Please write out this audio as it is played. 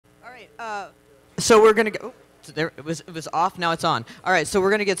right. So we're going to go. Oh, so there, it was off. Now it's on. All right. So we're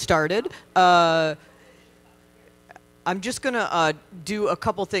going to get started. I'm just going to do a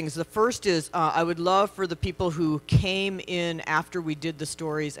couple things. The first is I would love for the people who came in after we did the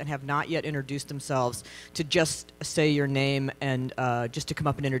stories and have not yet introduced themselves to just say your name and just to come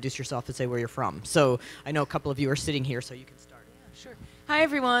up and introduce yourself and say where you're from. So I know a couple of you are sitting here, so you can start. Yeah, sure. Hi,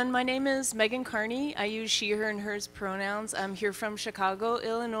 everyone. My name is Megan Carney. I use she, her, and hers pronouns. I'm here from Chicago,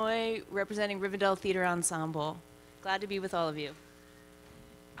 Illinois, representing Rivendell Theater Ensemble. Glad to be with all of you.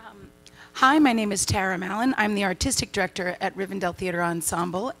 Hi, my name is Tara Mallon. I'm the artistic director at Rivendell Theater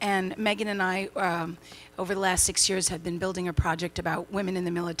Ensemble, and Megan and I, over the last 6 years, have been building a project about women in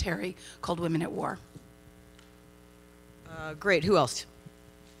the military called Women at War. Great. Who else?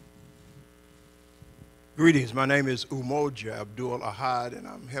 Greetings. My name is Umoja Abdul Ahad, and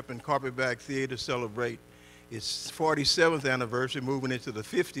I'm helping Carpetbag Theater celebrate its 47th anniversary, moving into the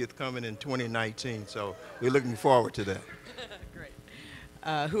 50th coming in 2019. So we're looking forward to that.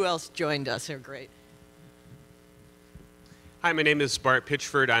 Who else joined us here? Great. Hi, my name is Bart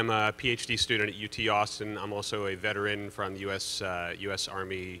Pitchford. I'm a PhD student at UT Austin. I'm also a veteran from the U.S.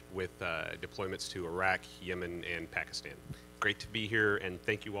 Army with deployments to Iraq, Yemen, and Pakistan. Great to be here, and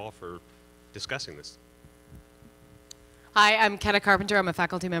thank you all for discussing this. Hi, I'm Kenna Carpenter. I'm a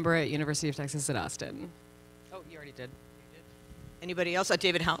faculty member at University of Texas at Austin. Oh, you already did. Anybody else?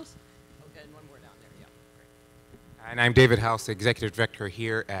 David House? Okay, and one more down there. Yeah, great. And I'm David House, Executive Director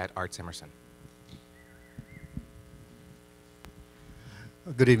here at Arts Emerson.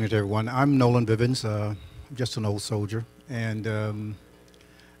 Good evening to everyone. I'm Nolan Bivens, just an old soldier, and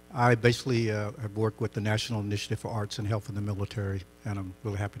I basically have worked with the National Initiative for Arts and Health in the Military, and I'm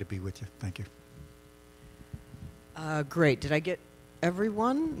really happy to be with you. Thank you. Great. Did I get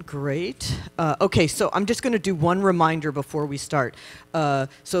everyone? Great. Okay, so I'm just going to do one reminder before we start.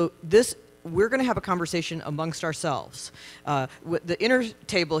 We're going to have a conversation amongst ourselves. The inner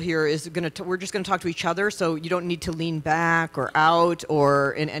table here is we're just going to talk to each other, so you don't need to lean back or out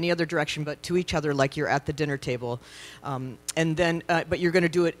or in any other direction, but to each other like you're at the dinner table. But you're going to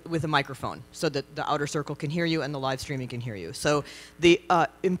do it with a microphone so that the outer circle can hear you and the live streaming can hear you. So the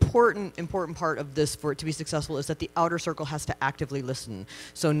important part of this for it to be successful is that the outer circle has to actively listen.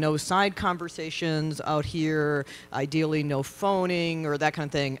 So no side conversations out here, ideally no phoning or that kind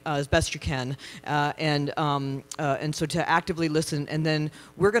of thing, as best you can. And so to actively listen, and then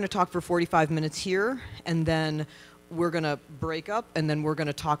we're going to talk for 45 minutes here, and then we're going to break up, and then we're going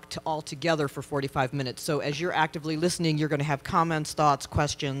to talk all together for 45 minutes. So as you're actively listening, you're going to have comments, thoughts,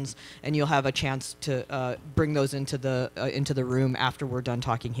 questions, and you'll have a chance to bring those into the room after we're done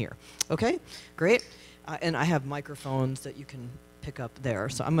talking here. Okay, great. And I have microphones that you can pick up there,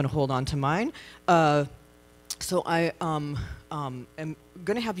 so I'm going to hold on to mine. So I am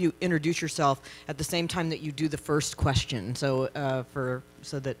going to have you introduce yourself at the same time that you do the first question, so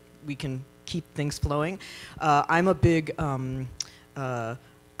so that we can keep things flowing. I'm a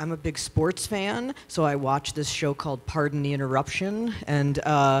big sports fan, so I watch this show called Pardon the Interruption, and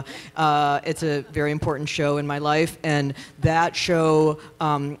it's a very important show in my life. And that show,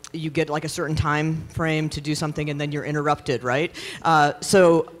 you get like a certain time frame to do something, and then you're interrupted, right?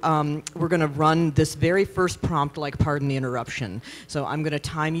 We're going to run this very first prompt like Pardon the Interruption. So I'm going to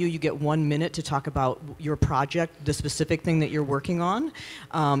time you. You get 1 minute to talk about your project, the specific thing that you're working on.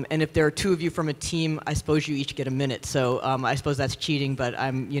 And if there are two of you from a team, I suppose you each get a minute. So I suppose that's cheating, but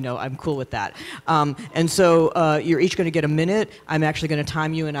I'm cool with that. You're each going to get a minute. I'm actually going to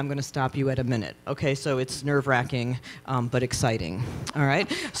time you, and I'm going to stop you at a minute. Okay, so it's nerve-wracking, but exciting. All right,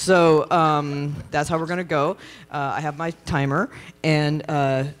 so that's how we're going to go. I have my timer, and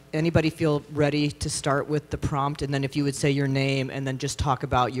anybody feel ready to start with the prompt, and then if you would say your name, and then just talk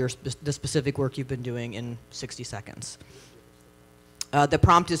about the specific work you've been doing in 60 seconds. The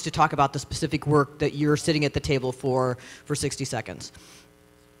prompt is to talk about the specific work that you're sitting at the table for 60 seconds.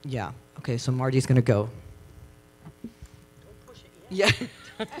 Yeah. Okay, so Marty's going to go. Don't push it yet.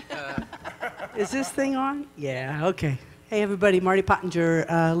 Yeah. Is this thing on? Yeah, okay. Hey, everybody. Marty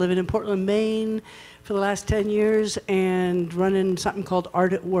Pottinger, living in Portland, Maine for the last 10 years and running something called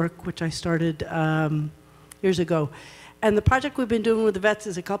Art at Work, which I started years ago. And the project we've been doing with the vets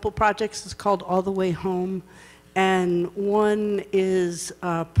is a couple projects. It's called All the Way Home. And one is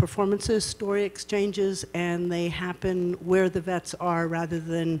performances, story exchanges, and they happen where the vets are rather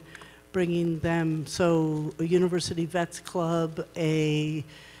than bringing them. So a University Vets Club, a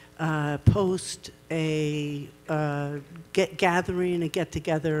post, a gathering, a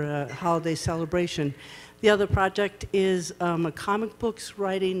get-together, a holiday celebration. The other project is a comic books,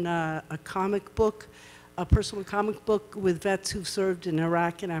 writing a comic book a personal comic book with vets who've served in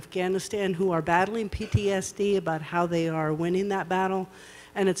Iraq and Afghanistan who are battling PTSD, about how they are winning that battle.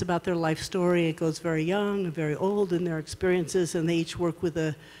 And it's about their life story. It goes very young and very old in their experiences, and they each work with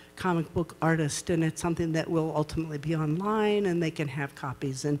a comic book artist, and it's something that will ultimately be online, and they can have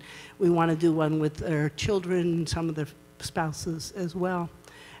copies. And we want to do one with their children, some of their spouses as well.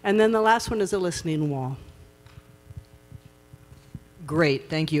 And then the last one is a listening wall. Great,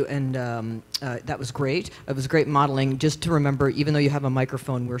 thank you, and that was great. It was great modeling. Just to remember, even though you have a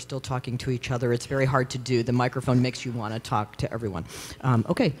microphone, we're still talking to each other. It's very hard to do. The microphone makes you want to talk to everyone.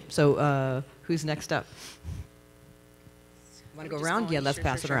 Okay, so who's next up? Want to go around? Yeah, let's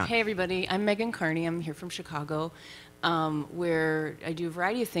pass it around. Hey, everybody. I'm Megan Carney. I'm here from Chicago, where I do a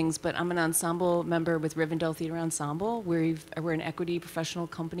variety of things, but I'm an ensemble member with Rivendell Theater Ensemble. We're an equity professional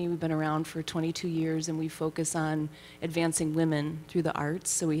company. We've been around for 22 years, and we focus on advancing women through the arts.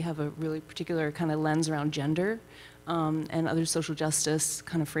 So we have a really particular kind of lens around gender and other social justice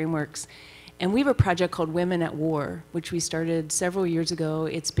kind of frameworks. And we have a project called Women at War, which we started several years ago.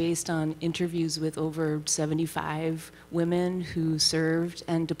 It's based on interviews with over 75 women who served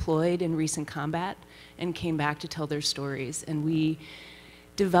and deployed in recent combat and came back to tell their stories. And we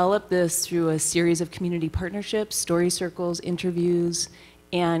developed this through a series of community partnerships, story circles, interviews,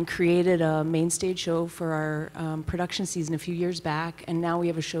 and created a main stage show for our production season a few years back. And now we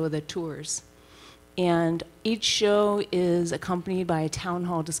have a show that tours. And each show is accompanied by a town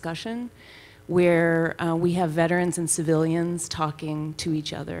hall discussion where we have veterans and civilians talking to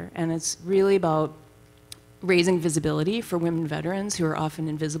each other. And it's really about raising visibility for women veterans who are often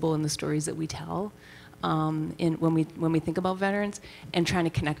invisible in the stories that we tell when we think about veterans, and trying to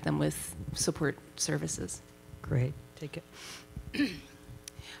connect them with support services. Great, take it.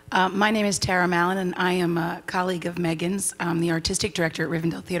 My name is Tara Mallon, and I am a colleague of Megan's. I'm the artistic director at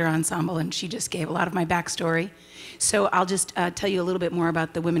Rivendell Theater Ensemble, and she just gave a lot of my backstory. So I'll just tell you a little bit more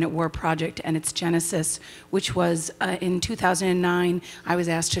about the Women at War project and its genesis, which was in 2009, I was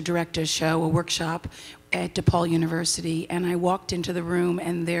asked to direct a show, a workshop at DePaul University, and I walked into the room,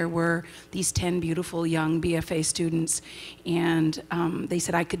 and there were these 10 beautiful young BFA students, and they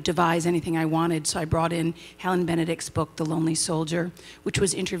said I could devise anything I wanted, so I brought in Helen Benedict's book, The Lonely Soldier, which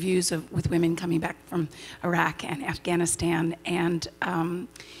was interviews with women coming back from Iraq and Afghanistan, and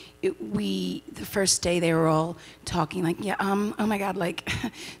the first day they were all talking like, yeah, oh my God, like,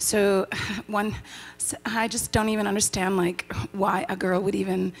 so I just don't even understand like why a girl would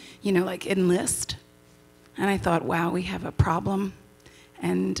even, like enlist. And I thought, wow, we have a problem,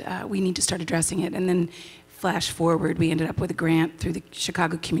 and we need to start addressing it. And then flash forward, we ended up with a grant through the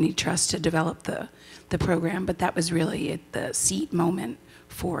Chicago Community Trust to develop the program, but that was really the seed moment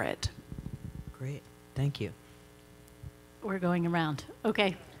for it. Great, thank you. We're going around,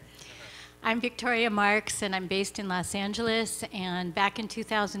 okay. I'm Victoria Marks, and I'm based in Los Angeles. And back in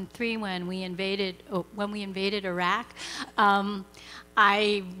 2003, when we invaded Iraq,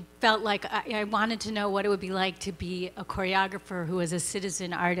 I felt like I wanted to know what it would be like to be a choreographer who was a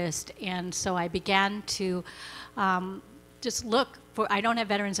citizen artist. And so I began to just look for, I don't have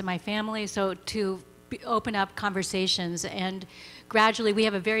veterans in my family, so to open up conversations. And gradually, we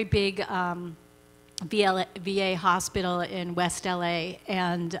have a very big VA hospital in West LA,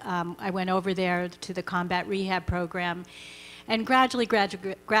 and I went over there to the combat rehab program, and gradually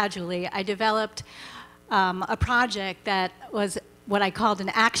I developed a project that was what I called an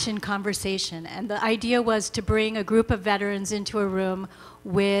action conversation. And the idea was to bring a group of veterans into a room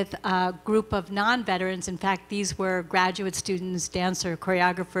with a group of non-veterans. In fact, these were graduate students, dancer,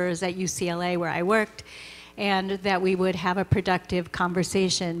 choreographers at UCLA where I worked, and that we would have a productive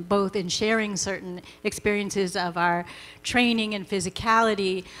conversation, both in sharing certain experiences of our training and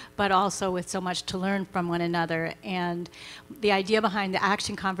physicality, but also with so much to learn from one another. And the idea behind the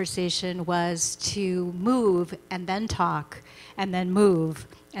action conversation was to move and then talk, and then move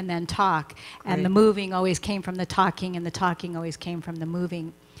and then talk. Great. And the moving always came from the talking, and the talking always came from the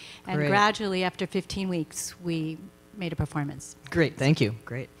moving. And Great. Gradually, after 15 weeks, we made a performance. Great, thank you.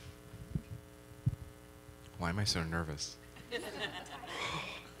 Great. Why am I so nervous?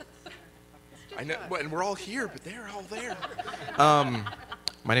 I know, and we're all here, but they're all there.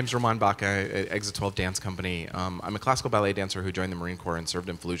 My name's Roman Baca at Exit 12 Dance Company. I'm a classical ballet dancer who joined the Marine Corps and served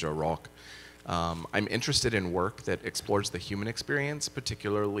in Fallujah, Iraq. I'm interested in work that explores the human experience,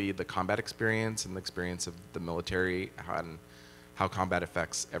 particularly the combat experience and the experience of the military and how combat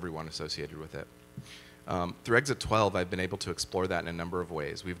affects everyone associated with it. Through Exit 12, I've been able to explore that in a number of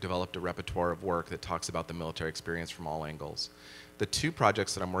ways. We've developed a repertoire of work that talks about the military experience from all angles. The two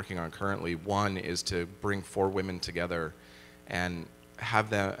projects that I'm working on currently, one is to bring 4 women together and have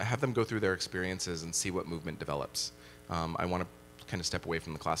them go through their experiences and see what movement develops. I want to kind of step away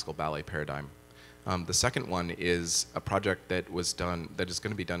from the classical ballet paradigm. The second one is a project that is going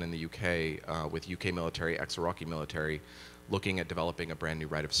to be done in the UK with UK military, ex-Iraqi military, looking at developing a brand new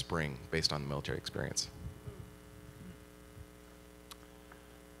rite of spring based on the military experience.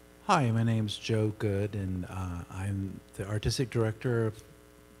 Hi, my name's Joe Good, and I'm the artistic director of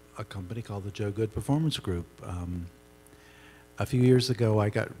a company called the Joe Good Performance Group. A few years ago, I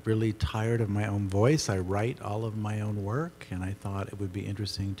got really tired of my own voice. I write all of my own work, and I thought it would be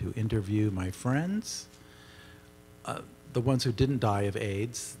interesting to interview my friends, the ones who didn't die of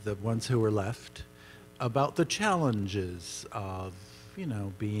AIDS, the ones who were left, about the challenges of, you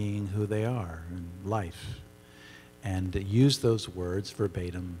know, being who they are in life, and use those words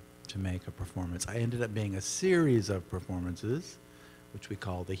verbatim to make a performance. I ended up being a series of performances, which we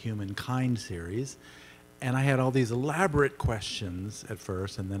call the Humankind series, and I had all these elaborate questions at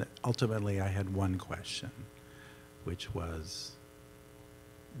first, and then ultimately I had one question, which was,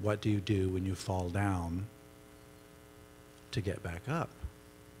 what do you do when you fall down to get back up?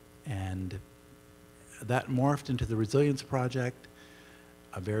 And that morphed into the Resilience Project.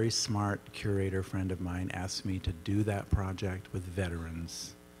 A very smart curator friend of mine asked me to do that project with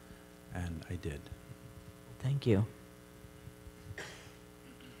veterans, and I did. Thank you.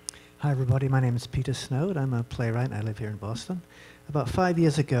 Hi everybody, my name is Peter Snowd. I'm a playwright and I live here in Boston. About 5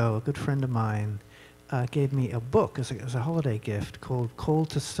 years ago, a good friend of mine gave me a book as a holiday gift called Call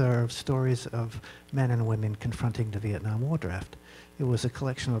to Serve, Stories of Men and Women Confronting the Vietnam War Draft. It was a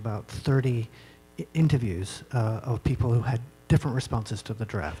collection of about 30 interviews of people who had different responses to the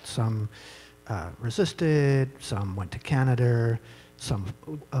draft. Some resisted, some went to Canada, some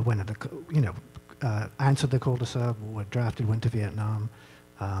went to answered the call to serve, were drafted, went to Vietnam.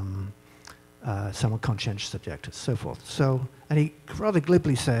 Some were conscientious objectors, so forth. So, and he rather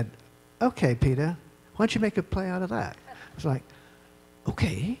glibly said, okay, Peter, why don't you make a play out of that? I was like,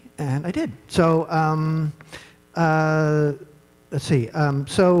 okay, and I did. So, let's see.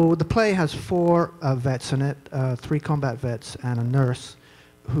 So the play has 4 vets in it, 3 combat vets and a nurse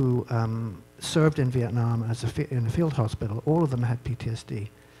who served in Vietnam as in a field hospital. All of them had PTSD.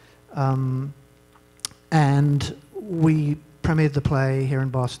 And we premiered the play here in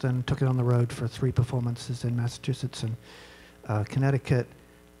Boston, took it on the road for 3 performances in Massachusetts and Connecticut.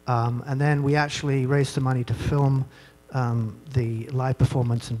 And then we actually raised the money to film the live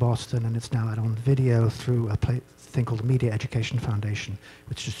performance in Boston, and it's now out on video through a thing called the Media Education Foundation,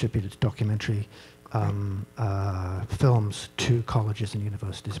 which distributes documentary films to colleges and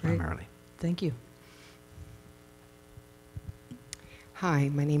universities primarily. Thank you. Hi,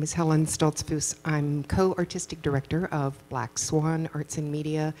 my name is Helen Stoltzfus. I'm co-artistic director of Black Swan Arts and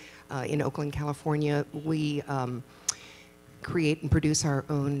Media in Oakland, California. We create and produce our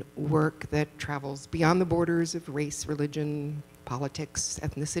own work that travels beyond the borders of race, religion, politics,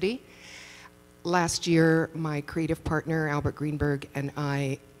 ethnicity. Last year, my creative partner, Albert Greenberg, and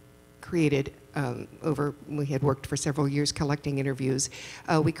I created, we had worked for several years collecting interviews.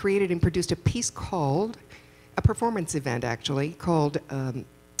 We created and produced a piece called, a performance event actually, called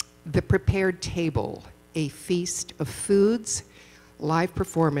The Prepared Table, a feast of foods, live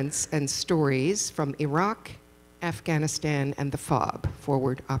performance, and stories from Iraq, Afghanistan, and the FOB,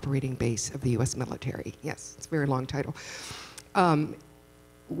 Forward Operating Base of the US military. Yes, it's a very long title.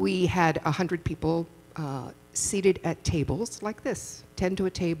 We had 100 people seated at tables like this, 10 to a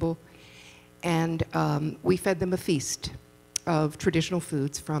table, and we fed them a feast of traditional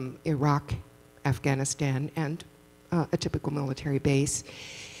foods from Iraq, Afghanistan, and a typical military base.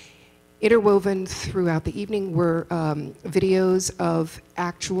 Interwoven throughout the evening were videos of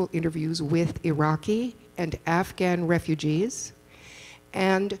actual interviews with Iraqi and Afghan refugees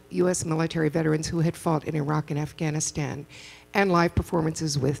and US military veterans who had fought in Iraq and Afghanistan, and live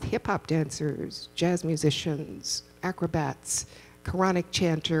performances with hip-hop dancers, jazz musicians, acrobats, Quranic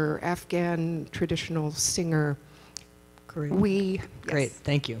chanter, Afghan traditional singer. Great. Great,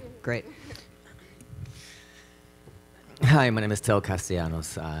 thank you, great. Hi, my name is Tel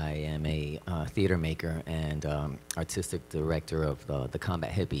Castellanos. I am a theater maker and artistic director of the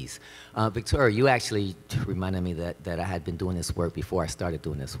Combat Hippies. Victoria, you actually reminded me that I had been doing this work before I started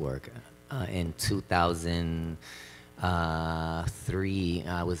doing this work. In 2003,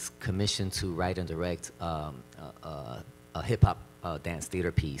 I was commissioned to write and direct a hip-hop dance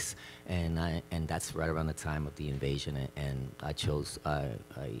theater piece, and that's right around the time of the invasion, and I chose, I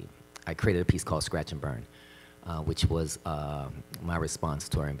created a piece called Scratch and Burn. Which was my response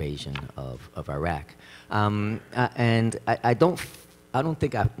to our invasion of Iraq. And I don't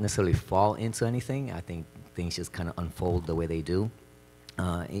think I necessarily fall into anything. I think things just kind of unfold the way they do.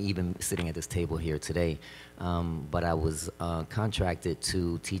 even sitting at this table here today. But I was contracted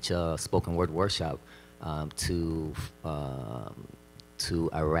to teach a spoken word workshop to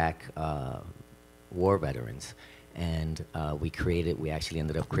Iraq war veterans. And we actually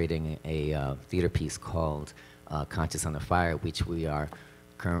ended up creating a theater piece called Conscious Under Fire, which we are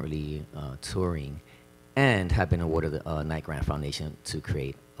currently touring and have been awarded the Knight Grant Foundation to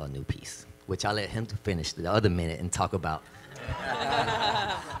create a new piece, which I'll let him to finish the other minute and talk about.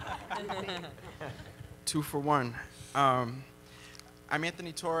 2 for 1. I'm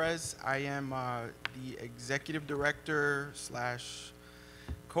Anthony Torres. I am the executive director slash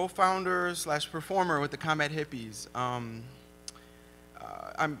co-founder slash performer with the Combat Hippies.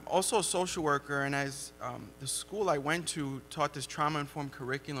 I'm also a social worker, and as the school I went to taught this trauma-informed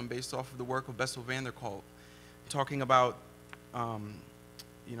curriculum based off of the work of Bessel van der Kolk, talking about,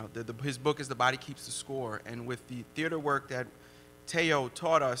 you know, his book is The Body Keeps the Score, and with the theater work that Teo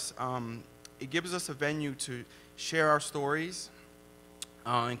taught us, it gives us a venue to share our stories,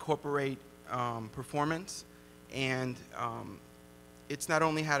 incorporate performance, and it's not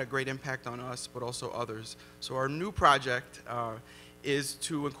only had a great impact on us, but also others. So our new project is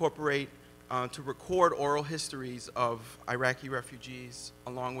to incorporate, to record oral histories of Iraqi refugees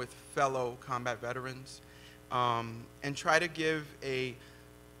along with fellow combat veterans, and try to give a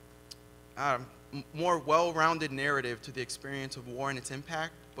more well-rounded narrative to the experience of war and its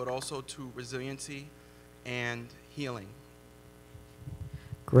impact, but also to resiliency and healing.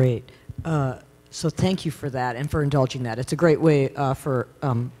 Great. So thank you for that and for indulging that. It's a great way for,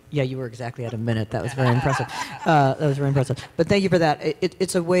 yeah, you were exactly at a minute. That was very impressive. That was very impressive. But thank you for that.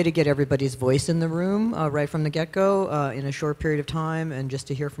 It's a way to get everybody's voice in the room right from the get-go in a short period of time, and just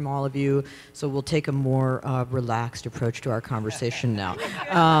to hear from all of you. So we'll take a more relaxed approach to our conversation now.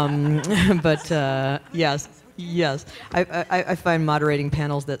 Yes. Yes, I find moderating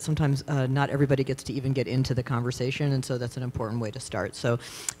panels that sometimes not everybody gets to even get into the conversation, and so that's an important way to start. So,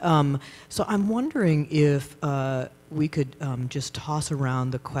 so I'm wondering if we could just toss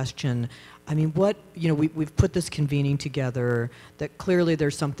around the question. I mean, what, you know, we've put this convening together, that clearly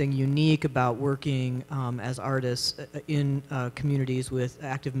there's something unique about working as artists in communities with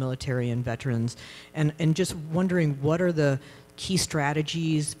active military and veterans, and just wondering what are the key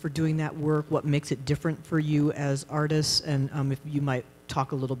strategies for doing that work, what makes it different for you as artists, and if you might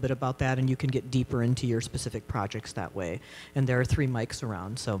talk a little bit about that, and you can get deeper into your specific projects that way. And there are 3 mics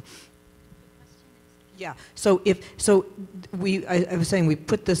around, so. Yeah, so I was saying we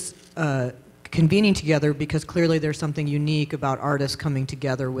put this convening together because clearly there's something unique about artists coming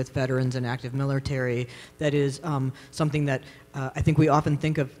together with veterans and active military that is something that I think we often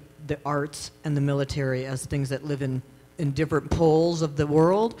think of the arts and the military as things that live in different poles of the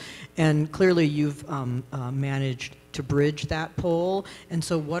world, and clearly you've managed to bridge that pole. And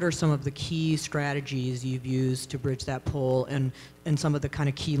so what are some of the key strategies you've used to bridge that pole, and some of the kind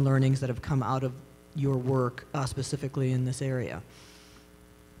of key learnings that have come out of your work specifically in this area?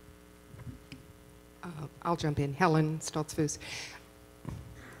 I'll jump in. Helen Stoltzfus.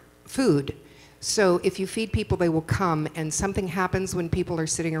 Food. So if you feed people, they will come, and something happens when people are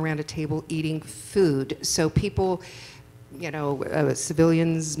sitting around a table eating food. So people, you know,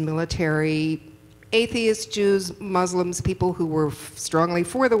 civilians, military, atheists, Jews, Muslims, people who were strongly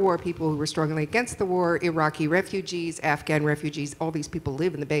for the war, people who were strongly against the war, Iraqi refugees, Afghan refugees, all these people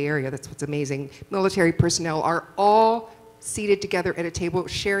live in the Bay Area. That's what's amazing. Military personnel are all seated together at a table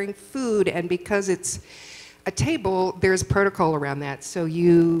sharing food, and because it's a table, there's protocol around that. So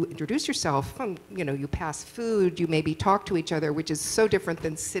you introduce yourself, you know, you pass food, you maybe talk to each other, which is so different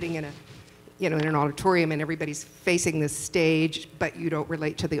than sitting in a, you know, in an auditorium and everybody's facing the stage, but you don't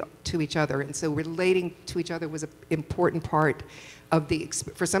relate to each other. And so relating to each other was an important part of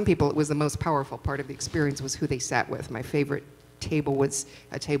for some people it was the most powerful part of the experience, was who they sat with. My favorite table was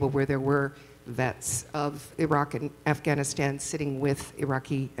a table where there were vets of Iraq and Afghanistan sitting with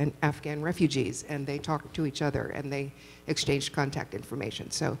Iraqi and Afghan refugees, and they talked to each other and they exchanged contact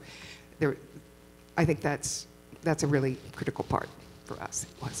information. So I think that's a really critical part for us.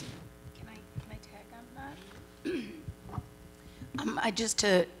 It was. Can I tag on that?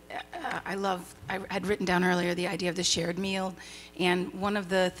 I had written down earlier the idea of the shared meal, and one of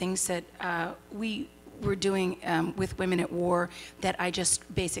the things that we were doing with Women at War that I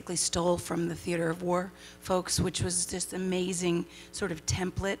just basically stole from the Theater of War folks, which was just amazing sort of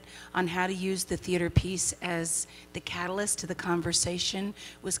template on how to use the theater piece as the catalyst to the conversation,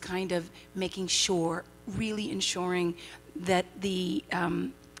 was kind of making sure, really ensuring that the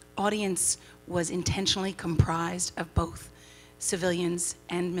audience was intentionally comprised of both civilians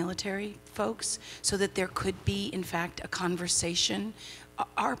and military folks, so that there could be, in fact, a conversation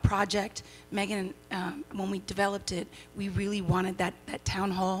our project, Megan, when we developed it, we really wanted that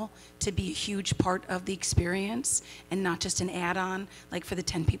town hall to be a huge part of the experience and not just an add-on, like for the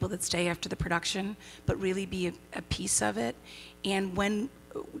 10 people that stay after the production, but really be a piece of it. And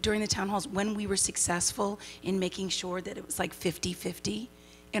during the town halls, when we were successful in making sure that it was like 50-50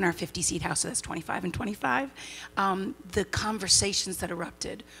 in our 50-seat house, so that's 25 and 25, the conversations that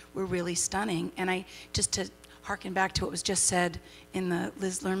erupted were really stunning. And just to harken back to what was just said in the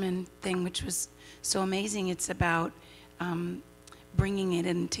Liz Lerman thing, which was so amazing, it's about bringing it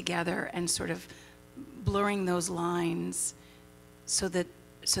in together and sort of blurring those lines so that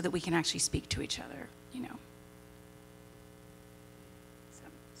we can actually speak to each other, you know.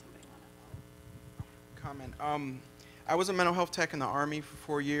 Somebody want to comment? I was a mental health tech in the Army for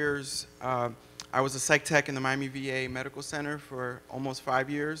 4 years. I was a psych tech in the Miami VA Medical Center for almost 5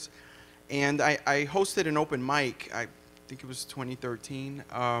 years. And I hosted an open mic, I think it was 2013.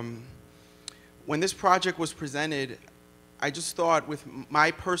 When this project was presented, I just thought, with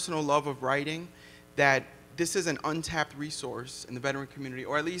my personal love of writing, that this is an untapped resource in the veteran community,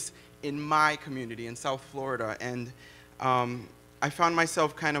 or at least in my community in South Florida. And I found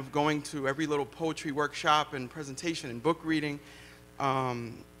myself kind of going to every little poetry workshop and presentation and book reading.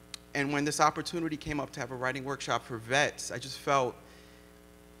 And when this opportunity came up to have a writing workshop for vets, I just felt,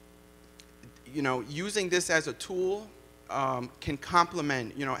 you know, using this as a tool can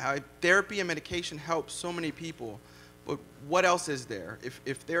complement, you know, therapy and medication help so many people, but what else is there?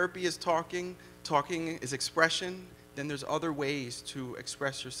 If therapy is talking is expression, then there's other ways to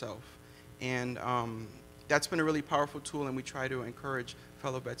express yourself. And that's been a really powerful tool, and we try to encourage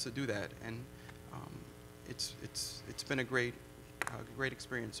fellow vets to do that. And it's been a great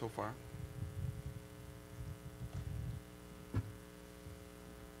experience so far.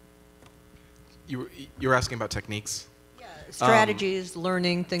 You were asking about techniques? Yeah, strategies,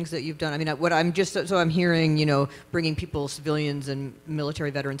 learning, things that you've done. I mean, what I'm just, so I'm hearing, you know, bringing people, civilians and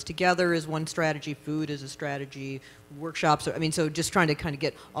military veterans together is one strategy, food is a strategy, workshops, I mean, so just trying to kind of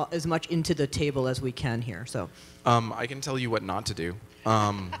get as much into the table as we can here, so. I can tell you what not to do.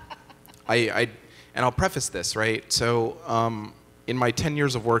 And I'll preface this, right? So in my 10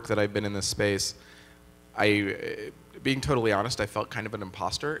 years of work that I've been in this space, being totally honest, I felt kind of an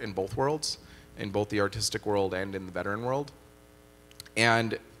imposter in both worlds, in both the artistic world and in the veteran world.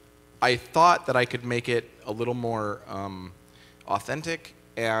 And I thought that I could make it a little more authentic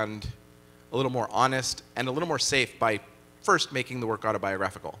and a little more honest and a little more safe by first making the work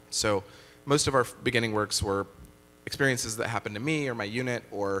autobiographical. So most of our beginning works were experiences that happened to me or my unit,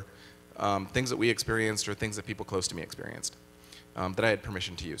 or things that we experienced or things that people close to me experienced that I had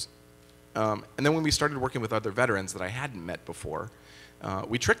permission to use. And then when we started working with other veterans that I hadn't met before,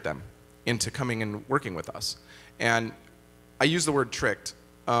 we tricked them into coming and working with us. And I use the word tricked.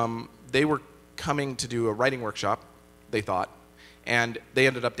 They were coming to do a writing workshop, they thought, and they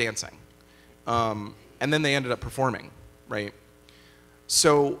ended up dancing. And then they ended up performing, right?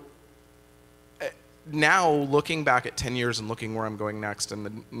 So now, looking back at 10 years and looking where I'm going next and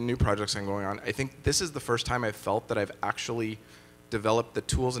the new projects I'm going on, I think this is the first time I've felt that I've actually developed the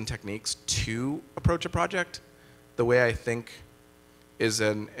tools and techniques to approach a project the way I think is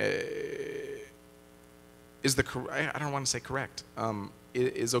I don't want to say correct,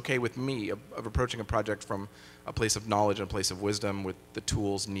 is okay with me of approaching a project from a place of knowledge and a place of wisdom with the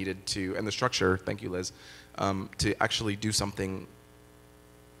tools needed to, and the structure, thank you Liz, to actually do something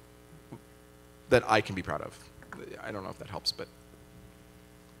that I can be proud of. I don't know if that helps, but.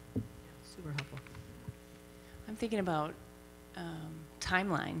 Super helpful. I'm thinking about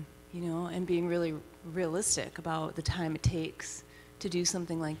timeline, you know, and being really realistic about the time it takes to do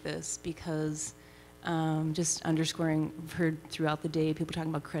something like this, because just underscoring, I've heard throughout the day people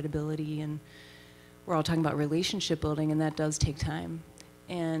talking about credibility, and we're all talking about relationship building, and that does take time.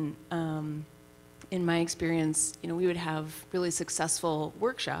 And in my experience, you know, we would have really successful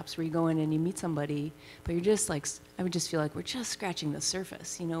workshops where you go in and you meet somebody, but you're just like, I would just feel like we're just scratching the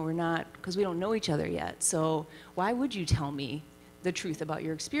surface, you know, we're not, because we don't know each other yet. So why would you tell me the truth about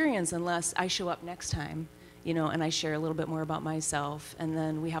your experience unless I show up next time, you know, and I share a little bit more about myself, and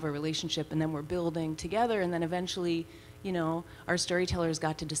then we have a relationship, and then we're building together, and then eventually, you know, our storytellers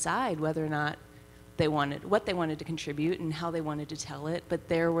got to decide whether or not what they wanted to contribute and how they wanted to tell it, but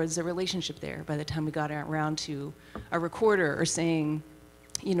there was a relationship there by the time we got around to a recorder or saying,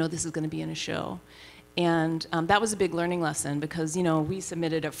 you know, this is going to be in a show. And that was a big learning lesson, because, you know, we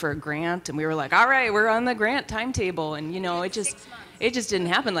submitted it for a grant, and we were like, all right, we're on the grant timetable, and, you know, it just didn't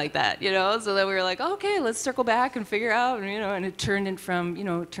happen like that, you know, so then we were like, oh, okay, let's circle back and figure out, and, you know, and it turned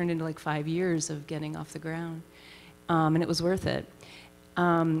into like 5 years of getting off the ground, and it was worth it.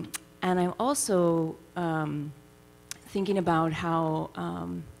 And I'm also thinking about how,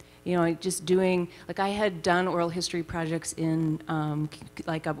 you know, just doing, like I had done oral history projects in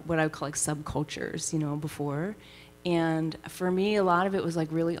like what I would call like subcultures, you know, before. And for me, a lot of it was like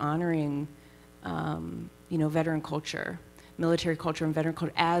really honoring, you know, veteran culture, military culture and veteran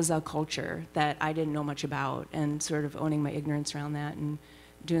culture as a culture that I didn't know much about, and sort of owning my ignorance around that and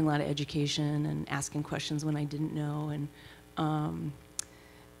doing a lot of education and asking questions when I didn't know, and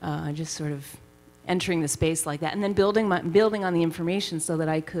just sort of entering the space like that, and then building on the information so that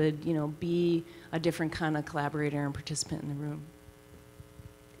I could, you know, be a different kind of collaborator and participant in the room.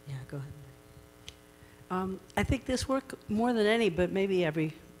 Yeah, go ahead. I think this work, more than any, but maybe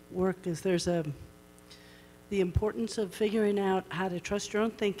every work, is there's the importance of figuring out how to trust your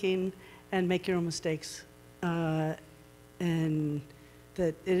own thinking and make your own mistakes. And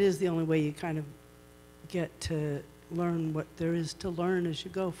that it is the only way you kind of get to learn what there is to learn as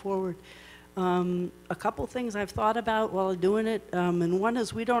you go forward. A couple things I've thought about while doing it, and one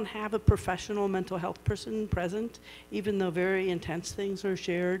is we don't have a professional mental health person present, even though very intense things are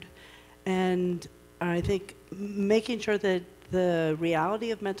shared. And I think making sure that the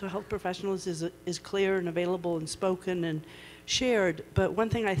reality of mental health professionals is clear and available and spoken and shared. But one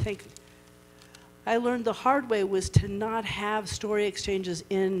thing I think I learned the hard way was to not have story exchanges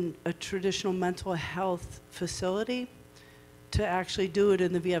in a traditional mental health facility, to actually do it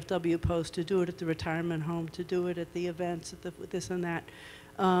in the VFW post, to do it at the retirement home, to do it at the events, at the this and that.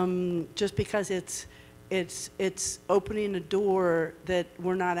 Just because it's opening a door that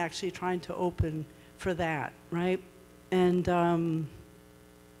we're not actually trying to open for that, right? And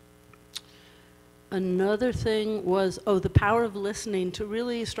another thing was, the power of listening, to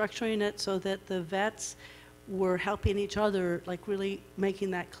really structuring it so that the vets were helping each other, like really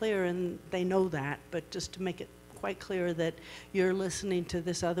making that clear, and they know that, but just to make it quite clear that you're listening to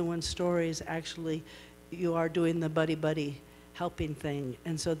this other one's stories, actually you are doing the buddy-buddy helping thing,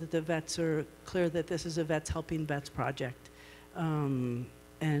 and so that the vets are clear that this is a Vets Helping Vets project. And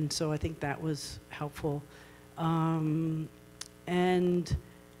so I think that was helpful. And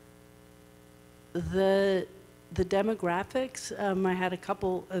the demographics, I had a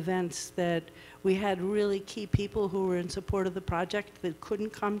couple events that we had really key people who were in support of the project that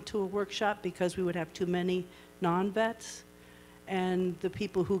couldn't come to a workshop because we would have too many non-vets. And the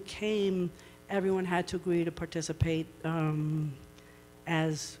people who came, everyone had to agree to participate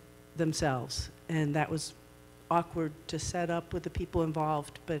as themselves. And that was awkward to set up with the people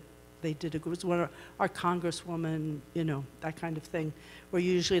involved, but they did agree. It was one of our congresswoman, you know, that kind of thing. We're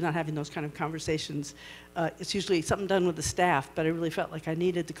usually not having those kind of conversations. It's usually something done with the staff, but I really felt like I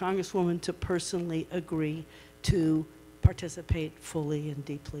needed the congresswoman to personally agree to participate fully and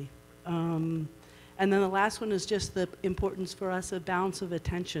deeply. And then the last one is just the importance for us of balance of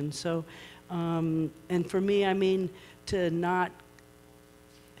attention. So, and for me, I mean, to not,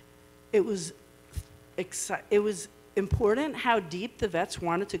 it was important how deep the vets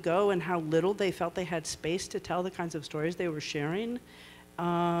wanted to go and how little they felt they had space to tell the kinds of stories they were sharing.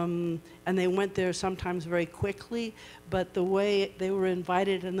 And they went there sometimes very quickly, but the way they were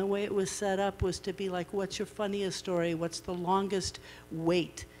invited and the way it was set up was to be like, what's your funniest story? What's the longest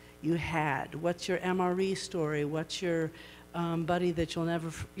wait you had? What's your MRE story? What's your buddy that you'll never,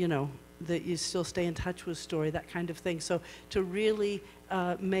 you know, that you still stay in touch with story, that kind of thing. So to really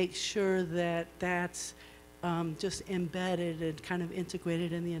make sure that that's just embedded and kind of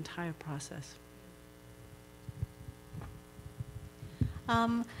integrated in the entire process.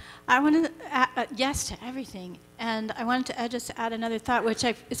 I wanted to yes to everything, and I wanted to just add another thought, which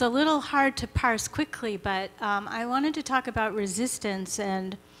is a little hard to parse quickly, but I wanted to talk about resistance.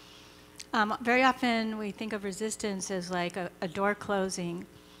 And very often we think of resistance as like a door closing.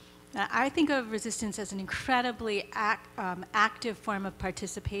 I think of resistance as an incredibly active form of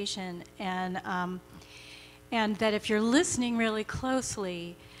participation, and that if you're listening really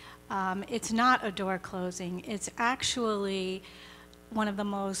closely, it's not a door closing. It's actually one of the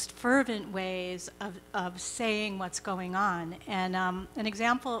most fervent ways of saying what's going on. And an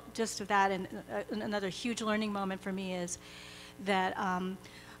example just of that, and another huge learning moment for me, is that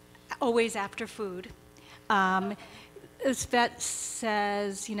always after food, this vet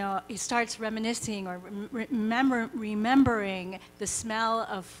says, you know, he starts reminiscing or remembering the smell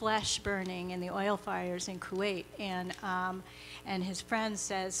of flesh burning in the oil fires in Kuwait, and his friend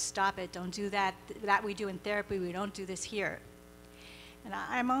says, stop it, don't do that. That we do in therapy, we don't do this here. And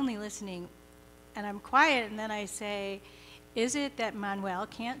I'm only listening, and I'm quiet, and then I say, is it that Manuel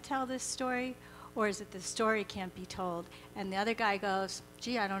can't tell this story, or is it the story can't be told? And the other guy goes,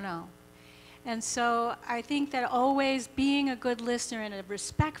 gee, I don't know. And so I think that always being a good listener and a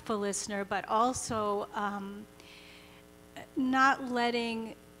respectful listener, but also not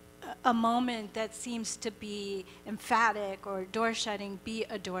letting a moment that seems to be emphatic or door shutting be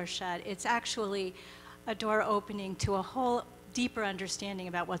a door shut. It's actually a door opening to a whole deeper understanding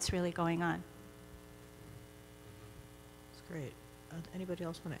about what's really going on. That's great. Anybody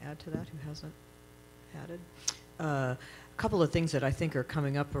else want to add to that who hasn't added? A couple of things that I think are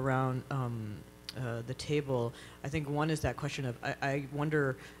coming up around the table. I think one is that question of, I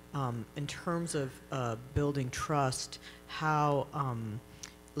wonder, in terms of building trust, how,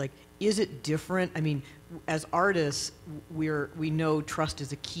 like, is it different? I mean, as artists, we know trust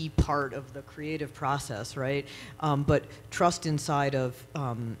is a key part of the creative process, right? But trust inside of,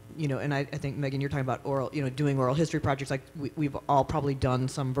 you know, and I think, Megan, you're talking about oral, you know, doing oral history projects, like we've all probably done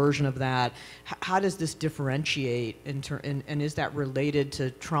some version of that. How does this differentiate, and is that related to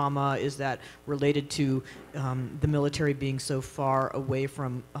trauma? Is that related to the military being so far away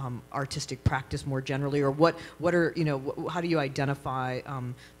from artistic practice more generally? Or what are, you know, how do you identify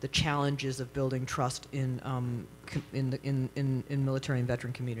the challenges of building trust in military and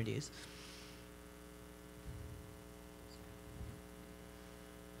veteran communities?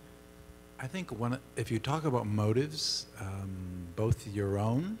 I think if you talk about motives, both your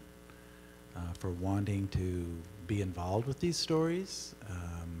own for wanting to be involved with these stories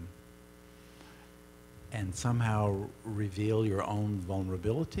and somehow reveal your own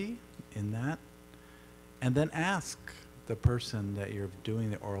vulnerability in that, and then ask the person that you're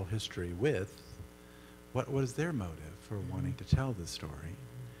doing the oral history with, what is their motive for wanting to tell this story?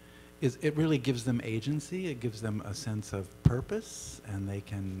 It really gives them agency, it gives them a sense of purpose, and they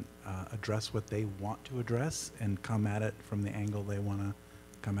can address what they want to address and come at it from the angle they want to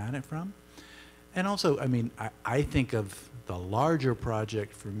come at it from. And also, I mean, I think of the larger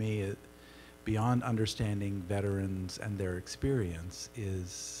project for me, beyond understanding veterans and their experience,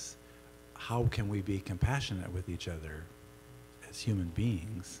 is how can we be compassionate with each other as human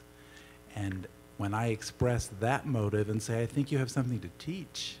beings? And when I express that motive and say, I think you have something to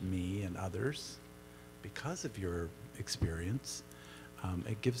teach me and others because of your experience,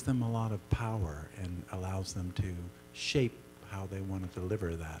 it gives them a lot of power and allows them to shape how they want to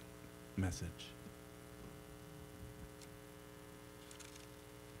deliver that message.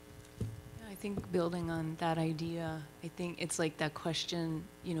 I think building on that idea, I think it's like that question,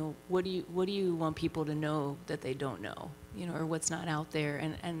 you know, what do you want people to know that they don't know, you know, or what's not out there?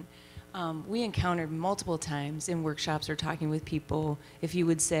 And we encountered multiple times in workshops or talking with people, if you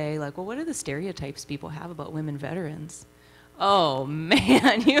would say, like, well, what are the stereotypes people have about women veterans? Oh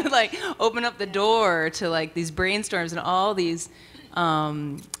man, you would like open up the door to like these brainstorms and all these,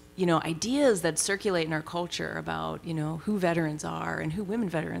 you know, ideas that circulate in our culture about, you know, who veterans are and who women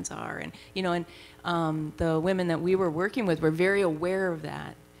veterans are. And, you know, and the women that we were working with were very aware of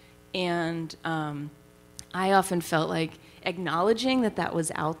that. And I often felt like acknowledging that that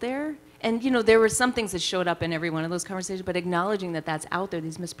was out there, and you know, there were some things that showed up in every one of those conversations, but acknowledging that that's out there,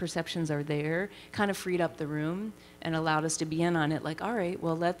 these misperceptions are there, kind of freed up the room and allowed us to be in on it, like, all right,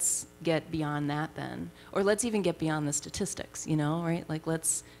 well, let's get beyond that then, or let's even get beyond the statistics, you know, right? Like,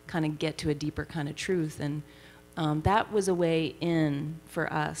 let's kind of get to a deeper kind of truth. And that was a way in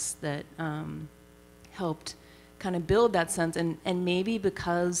for us that helped kind of build that sense. And maybe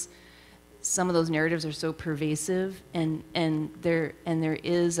because some of those narratives are so pervasive, and there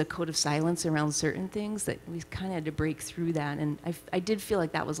is a code of silence around certain things, that we kind of had to break through that. And I did feel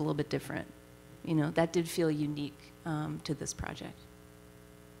like that was a little bit different. You know, that did feel unique to this project.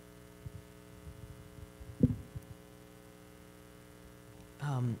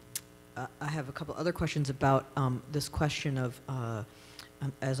 I have a couple other questions about this question of,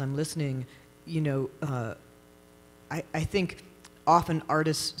 as I'm listening, you know, I think often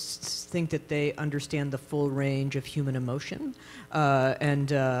artists think that they understand the full range of human emotion, and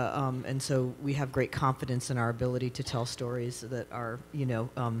so we have great confidence in our ability to tell stories that are, you know,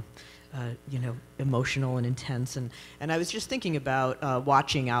 emotional and intense. And I was just thinking about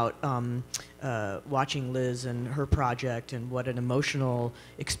watching Liz and her project, and what an emotional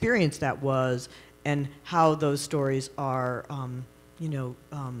experience that was, and how those stories are, you know,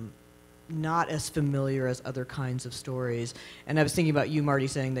 not as familiar as other kinds of stories. And I was thinking about you, Marty,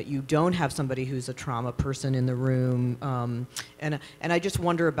 saying that you don't have somebody who's a trauma person in the room, and I just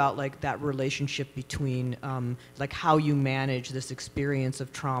wonder about like that relationship between like how you manage this experience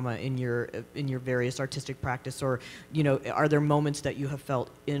of trauma in your various artistic practice, or, you know, are there moments that you have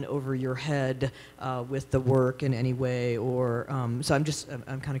felt in over your head with the work in any way, or so I'm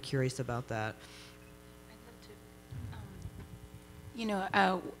kind of curious about that. You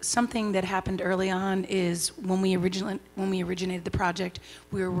know, something that happened early on is when we originated the project,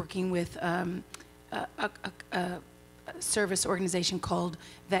 we were working with a service organization called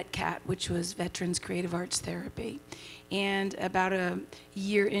VetCat, which was Veterans Creative Arts Therapy. And about a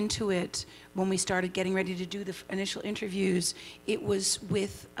year into it, when we started getting ready to do the initial interviews, it was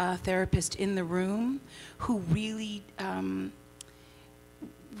with a therapist in the room who really,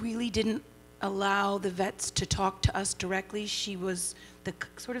 really didn't allow the vets to talk to us directly. She was the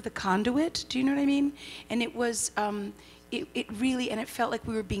sort of the conduit, do you know what I mean? And it was, it really, and it felt like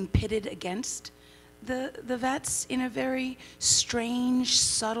we were being pitted against the vets in a very strange,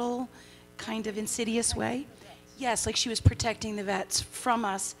 subtle, kind of insidious way. Yes, like she was protecting the vets from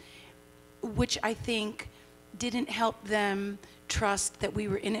us, which I think didn't help them trust that we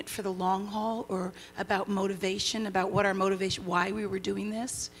were in it for the long haul, or about motivation, about what our motivation, why we were doing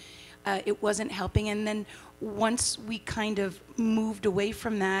this. It wasn't helping. And then once we kind of moved away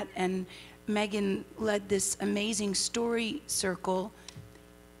from that, and Megan led this amazing story circle,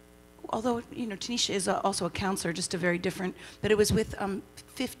 although, you know, Tanisha is also a counselor, just a very different, but it was with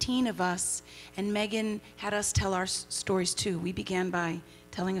 15 of us, and Megan had us tell our stories too. We began by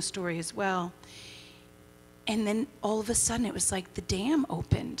telling a story as well. And then all of a sudden it was like the dam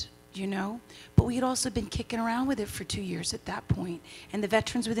opened, you know? But we had also been kicking around with it for 2 years at that point. And the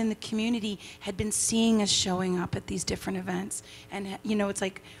veterans within the community had been seeing us showing up at these different events. And, you know, it's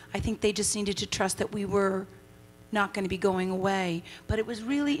like, I think they just needed to trust that we were not going to be going away. But it was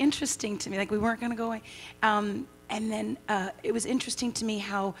really interesting to me, like we weren't going to go away. And then it was interesting to me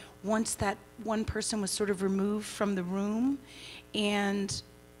how once that one person was sort of removed from the room, and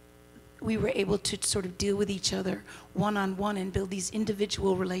we were able to sort of deal with each other one-on-one and build these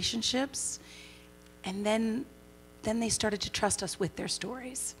individual relationships, and then they started to trust us with their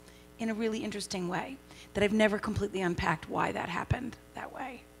stories in a really interesting way that I've never completely unpacked why that happened that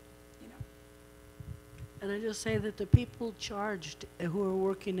way. And I just say that the people charged who are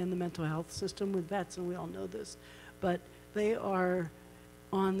working in the mental health system with vets, and we all know this, but they are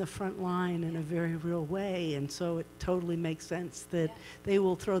on the front line in a very real way, and so it totally makes sense that they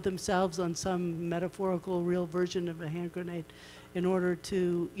will throw themselves on some metaphorical real version of a hand grenade in order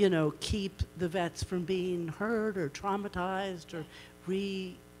to, you know, keep the vets from being hurt or traumatized or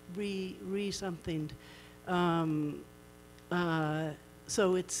re-somethinged.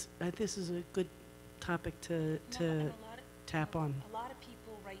 So it's, this is a good topic to tap on. A lot of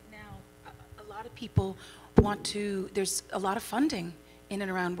people right now, a lot of people want to, there's a lot of funding in and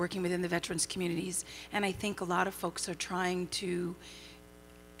around working within the veterans communities, and I think a lot of folks are trying to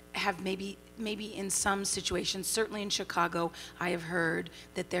have maybe in some situations, certainly in Chicago, I have heard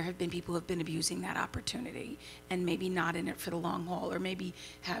that there have been people who have been abusing that opportunity and maybe not in it for the long haul, or maybe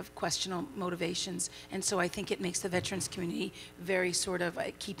have questionable motivations. And so I think it makes the veterans community very sort of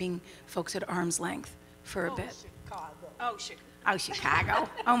keeping folks at arm's length for a bit. Chicago. Oh, Chicago.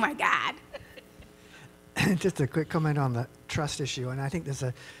 Oh my God. Just a quick comment on the trust issue, and I think there's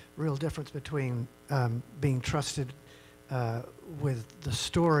a real difference between being trusted with the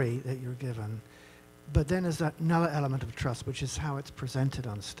story that you're given, but then there's another element of trust, which is how it's presented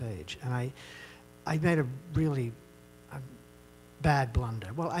on stage. And I made a really bad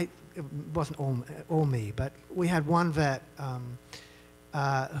blunder. Well, it wasn't all me, but we had one vet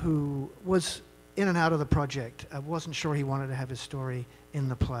who was in and out of the project. I wasn't sure he wanted to have his story in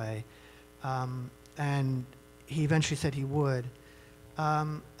the play. And he eventually said he would.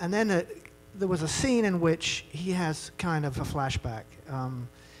 And then there was a scene in which he has kind of a flashback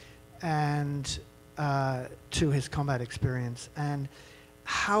to his combat experience. And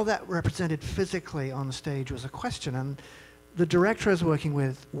how that represented physically on the stage was a question. And the director I was working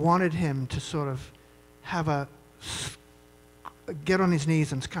with wanted him to sort of have get on his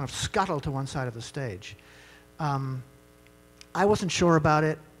knees and kind of scuttle to one side of the stage. I wasn't sure about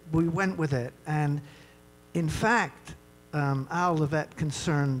it. We went with it, and in fact, Al, the vet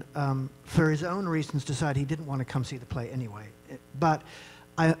concerned, for his own reasons, decided he didn't want to come see the play anyway. But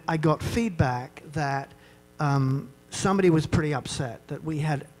I got feedback that somebody was pretty upset that we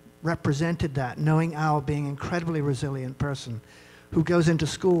had represented that, knowing Al being an incredibly resilient person who goes into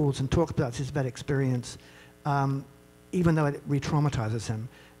schools and talks about his vet experience, even though it re-traumatizes him.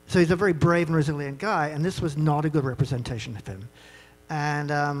 So he's a very brave and resilient guy, and this was not a good representation of him.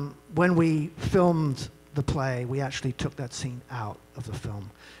 And when we filmed the play, we actually took that scene out of the film.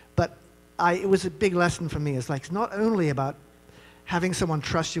 But it was a big lesson for me. It's like, it's not only about having someone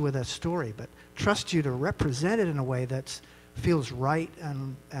trust you with their story, but trust you to represent it in a way that feels right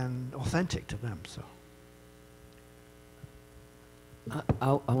and authentic to them. So.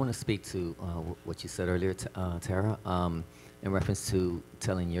 I want to speak to what you said earlier, Tara, in reference to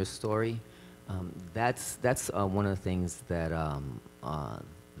telling your story. That's one of the things that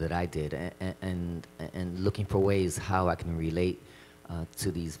that I did, and looking for ways how I can relate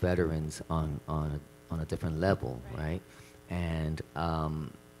to these veterans on a different level, right? And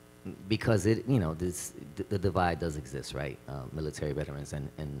because the divide does exist, right? Military veterans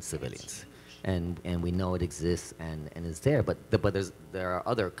and civilians. And we know it exists and is there, but there are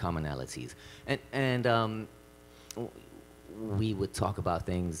other commonalities, and we would talk about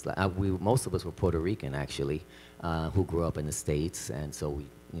things like most of us were Puerto Rican actually, who grew up in the States, and so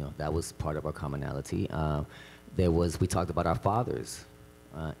that was part of our commonality. We talked about our fathers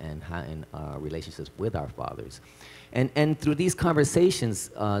and our relationships with our fathers, and through these conversations,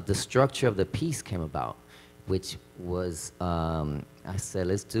 the structure of the piece came about, which was I said,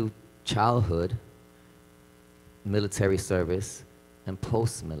 let's do childhood, military service, and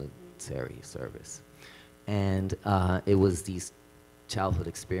post-military service. And it was these childhood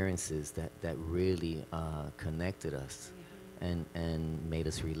experiences that really connected us and made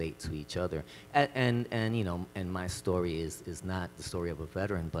us relate to each other. And my story is not the story of a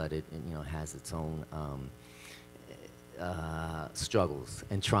veteran, but it has its own struggles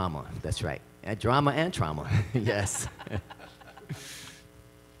and trauma. That's right. And drama and trauma. Yes.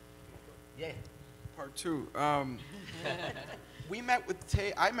 Yeah. Part two. I met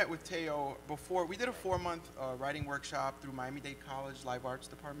with Teo before. We did a 4-month writing workshop through Miami-Dade College Live Arts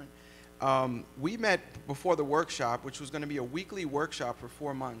Department. We met before the workshop, which was going to be a weekly workshop for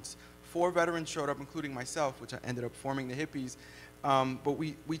 4 months. 4 veterans showed up, including myself, which I ended up forming the Hippies. But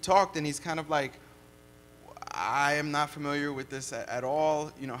we talked, and he's kind of like, I am not familiar with this at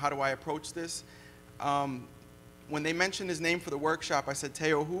all. How do I approach this? When they mentioned his name for the workshop, I said,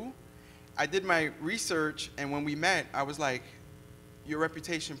 Teo who? I did my research, and when we met, I was like, your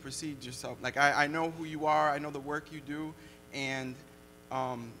reputation precedes yourself. Like, I know who you are, I know the work you do, and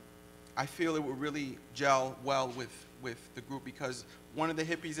I feel it would really gel well with the group, because one of the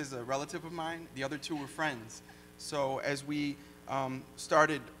Hippies is a relative of mine, the other 2 were friends. So as we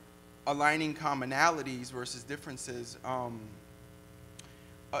started aligning commonalities versus differences,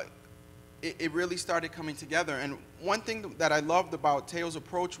 it really started coming together. And one thing that I loved about Teo's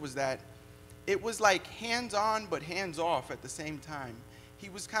approach was that it was like hands-on but hands-off at the same time. He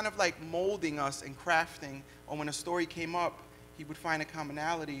was kind of like molding us and crafting, or when a story came up, he would find a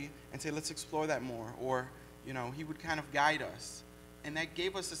commonality and say, let's explore that more, or he would kind of guide us. And that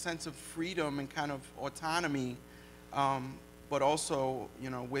gave us a sense of freedom and kind of autonomy, but also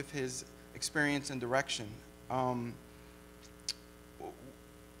with his experience and direction.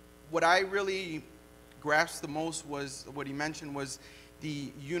 What I really grasped the most was what he mentioned was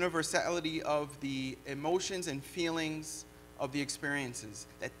the universality of the emotions and feelings of the experiences,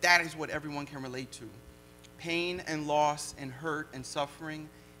 that is what everyone can relate to. Pain and loss and hurt and suffering,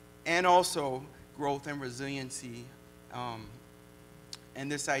 and also growth and resiliency,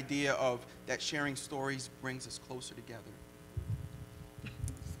 and this idea of that sharing stories brings us closer together.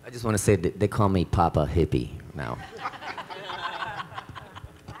 I just want to say that they call me Papa Hippie now.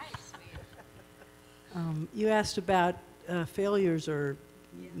 You asked about failures or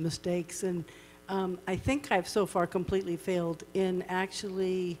mistakes, and I think I've so far completely failed in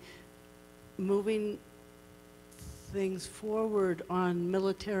actually moving things forward on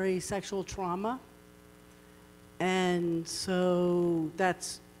military sexual trauma. And so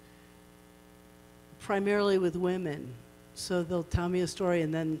that's primarily with women. So they'll tell me a story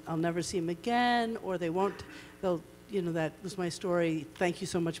and then I'll never see them again, or they won't, that was my story, thank you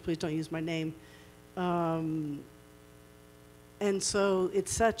so much, please don't use my name. And so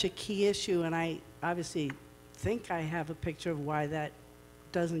it's such a key issue, and I obviously think I have a picture of why that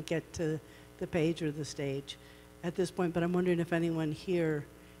doesn't get to the page or the stage at this point, but I'm wondering if anyone here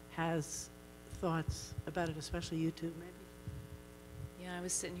has thoughts about it, especially you two, maybe. Yeah, I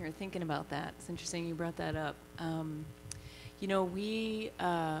was sitting here thinking about that. It's interesting you brought that up.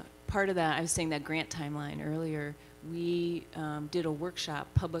 Part of that, I was saying that grant timeline earlier, we did a workshop,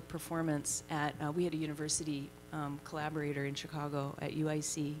 public performance at, we had a university collaborator in Chicago at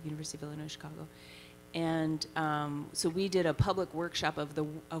UIC, University of Illinois, Chicago. And so we did a public workshop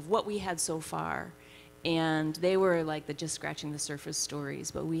of what we had so far. And they were like the just scratching the surface stories,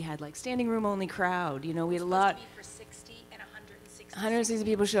 but we had like standing room only crowd, we had a lot. For 60 and 160. 160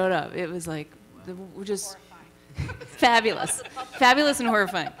 people showed up. It was like, we're just fabulous. Fabulous and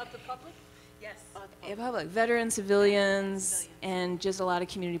horrifying. Of the public? Yes. Yeah, public, veterans, civilians, and just a lot of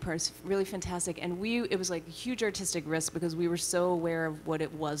community parts, really fantastic. And it was like a huge artistic risk because we were so aware of what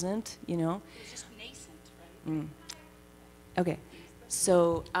it wasn't, It was just nascent, right? Okay.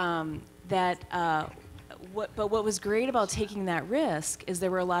 So what was great about taking that risk is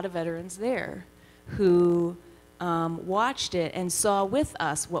there were a lot of veterans there who watched it and saw with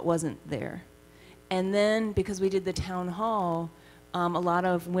us what wasn't there. And then because we did the town hall, a lot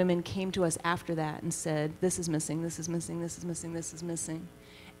of women came to us after that and said, this is missing, this is missing, this is missing, this is missing.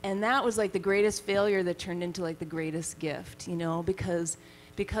 And that was like the greatest failure that turned into like the greatest gift, you know, because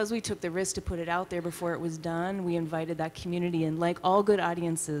we took the risk to put it out there before it was done, we invited that community in, like all good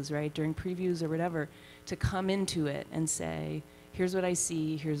audiences, right, during previews or whatever, to come into it and say, here's what I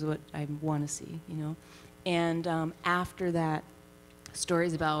see, here's what I want to see, you know. And after that,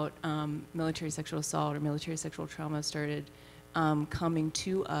 stories about military sexual assault or military sexual trauma started coming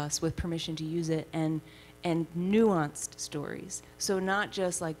to us with permission to use it, and nuanced stories. So not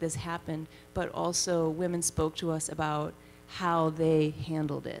just like this happened, but also women spoke to us about how they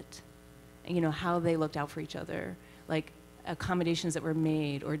handled it, you know, how they looked out for each other, like accommodations that were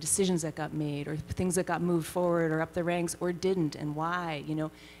made or decisions that got made or things that got moved forward or up the ranks or didn't, and why, you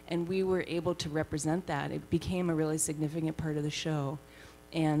know. And we were able to represent that. It became a really significant part of the show,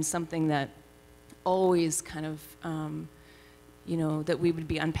 and something that always kind of you know, that we would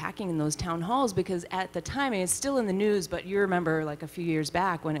be unpacking in those town halls, because at the time, and it's still in the news, but you remember like a few years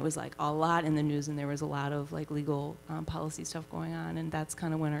back when it was like a lot in the news and there was a lot of like legal policy stuff going on, and that's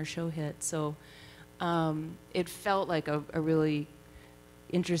kind of when our show hit. So it felt like a really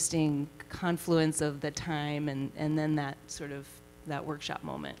interesting confluence of the time and then that sort of, that workshop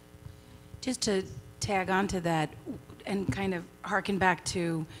moment. Just to tag on to that and kind of harken back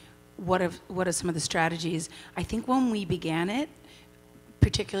to what are some of the strategies? I think when we began it,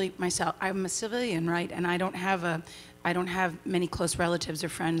 particularly myself, I'm a civilian, right? And I don't have many close relatives or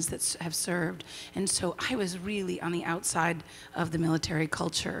friends that have served. And so I was really on the outside of the military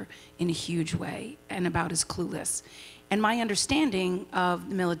culture in a huge way and about as clueless. And my understanding of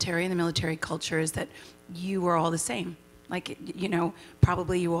the military and the military culture is that you were all the same. Like, you know,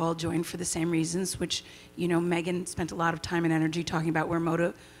 probably you all joined for the same reasons, which, you know, Megan spent a lot of time and energy talking about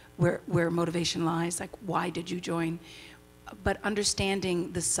where motivation lies, like why did you join? But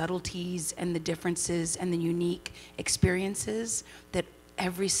understanding the subtleties and the differences and the unique experiences that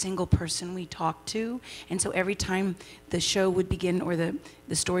every single person we talked to, and so every time the show would begin or the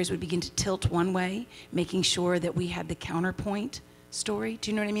stories would begin to tilt one way, making sure that we had the counterpoint story. Do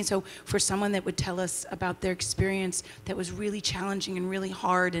you know what I mean? So for someone that would tell us about their experience that was really challenging and really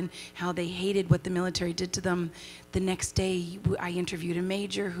hard and how they hated what the military did to them, the next day I interviewed a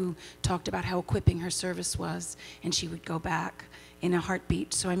major who talked about how equipping her service was, and she would go back in a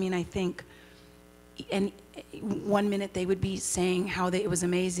heartbeat. So I mean, I think, and one minute they would be saying how it was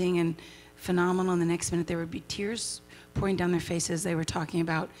amazing and phenomenal, and the next minute there would be tears pouring down their faces. They were talking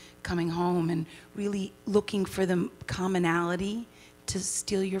about coming home and really looking for the commonality, to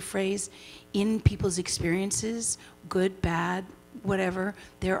steal your phrase, in people's experiences, good, bad, whatever.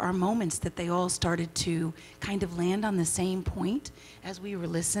 There are moments that they all started to kind of land on the same point as we were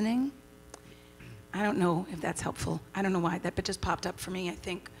listening. I don't know if that's helpful. I don't know why that, but just popped up for me. I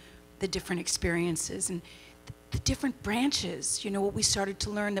think the different experiences and the different branches, you know, what we started to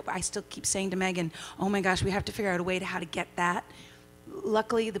learn, that I still keep saying to Megan, oh my gosh, we have to figure out a way to how to get that.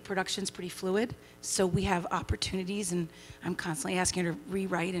 Luckily, the production's pretty fluid, so we have opportunities, and I'm constantly asking her to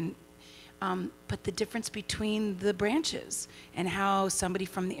rewrite. And but the difference between the branches and how somebody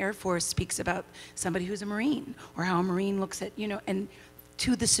from the Air Force speaks about somebody who's a Marine, or how a Marine looks at, you know, and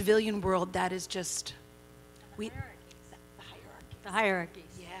to the civilian world, that is just the hierarchies.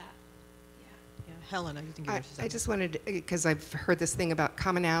 Yeah. Helen, I think I just wanted, because I've heard this thing about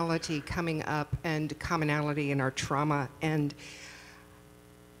commonality coming up and commonality in our trauma, and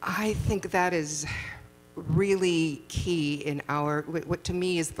I think that is really key in our, what to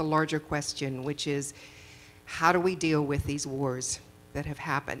me is the larger question, which is how do we deal with these wars that have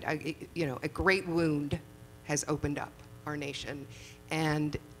happened? You know, a great wound has opened up our nation,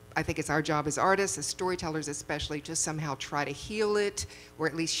 and I think it's our job as artists, as storytellers especially, to somehow try to heal it, or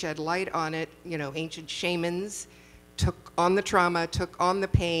at least shed light on it. You know, ancient shamans took on the trauma, took on the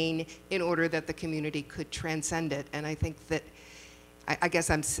pain in order that the community could transcend it. And I think that, I guess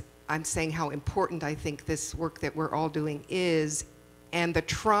I'm saying how important I think this work that we're all doing is, and the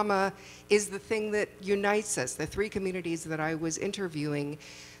trauma is the thing that unites us. The three communities that I was interviewing,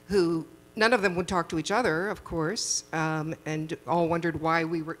 who none of them would talk to each other, of course, and all wondered why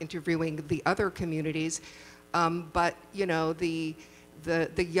we were interviewing the other communities. But you know, the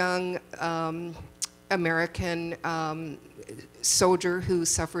young American soldier who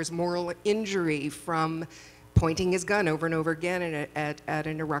suffers moral injury from pointing his gun over and over again at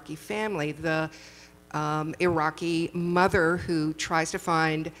an Iraqi family, the Iraqi mother who tries to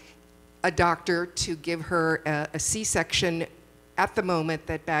find a doctor to give her a C-section at the moment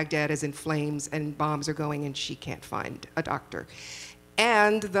that Baghdad is in flames and bombs are going and she can't find a doctor.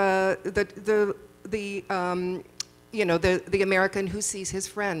 And the American who sees his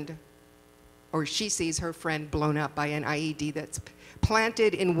friend, or she sees her friend blown up by an IED that's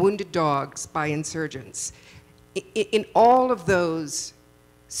planted in wounded dogs by insurgents. In all of those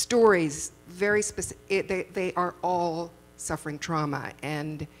stories, very specific, they are all suffering trauma.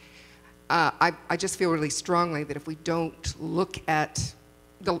 And I just feel really strongly that if we don't look at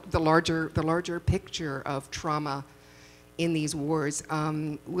the larger picture of trauma in these wars,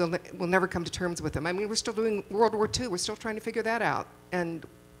 we'll never come to terms with them. I mean, we're still doing World War II. We're still trying to figure that out. And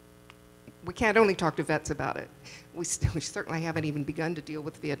we can't only talk to vets about it. We certainly haven't even begun to deal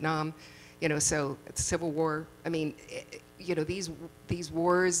with Vietnam. So it's Civil War. I mean, these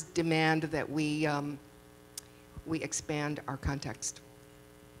wars demand that we expand our context.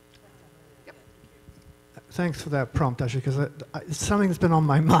 Yep. Thanks for that prompt, actually, because it's something that's been on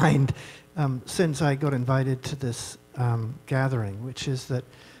my mind since I got invited to this gathering, which is that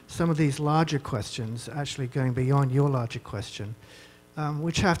some of these larger questions, actually going beyond your larger question,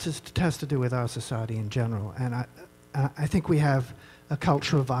 which has to do with our society in general. And I think we have a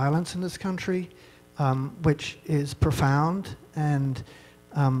culture of violence in this country, which is profound and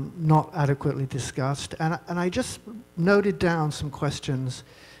not adequately discussed. And I just noted down some questions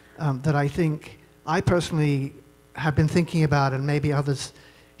that I think I personally have been thinking about, and maybe others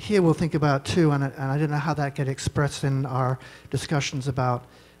here will think about too, and I don't know how that gets expressed in our discussions about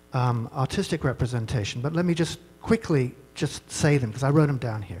artistic representation. But let me just quickly just say them, because I wrote them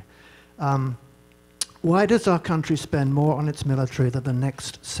down here. Why does our country spend more on its military than the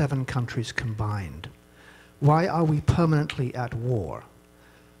next 7 countries combined? Why are we permanently at war?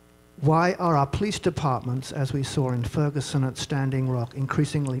 Why are our police departments, as we saw in Ferguson at Standing Rock,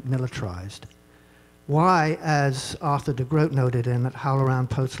 increasingly militarized? Why, as Arthur de Groot noted in that HowlRound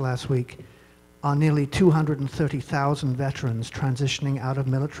post last week, are nearly 230,000 veterans transitioning out of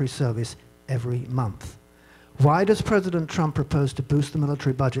military service every month? Why does President Trump propose to boost the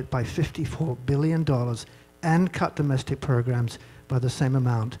military budget by $54 billion and cut domestic programs by the same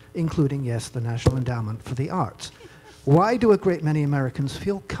amount, including, yes, the National Endowment for the Arts? Why do a great many Americans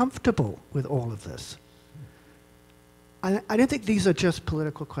feel comfortable with all of this? I don't think these are just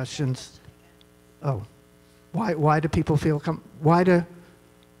political questions. Oh, why do people feel why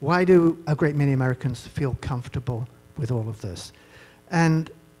do a great many Americans feel comfortable with all of this? And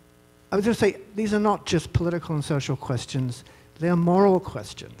I was going to say, these are not just political and social questions, they are moral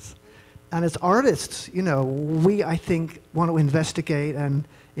questions. And as artists, we, I think, want to investigate and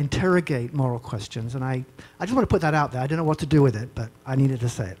interrogate moral questions. And I just want to put that out there. I don't know what to do with it, but I needed to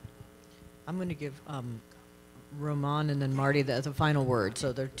say it. I'm going to give Roman and then Marty the final word.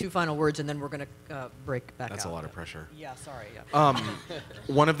 So there are 2 final words, and then we're going to break back out. That's a lot of pressure. Yeah, sorry. Yeah.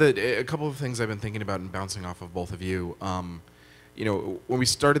 A couple of things I've been thinking about and bouncing off of both of you. When I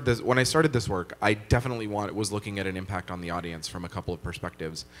started this work, I definitely was looking at an impact on the audience from a couple of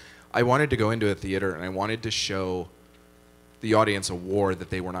perspectives. I wanted to go into a theater and I wanted to show the audience a war that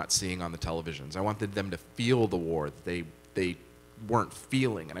they were not seeing on the televisions. I wanted them to feel the war that they weren't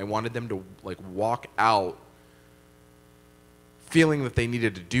feeling, and I wanted them to walk out feeling that they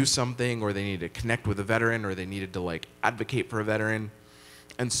needed to do something, or they needed to connect with a veteran, or they needed to advocate for a veteran.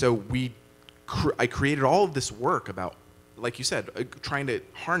 And so I created all of this work about, like you said, trying to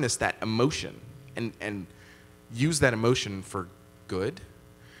harness that emotion and use that emotion for good,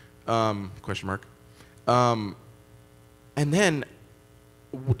 question mark. And then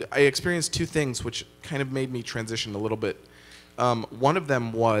I experienced 2 things which kind of made me transition a little bit. One of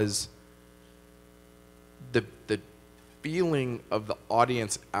them was the feeling of the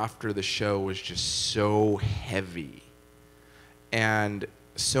audience after the show was just so heavy. And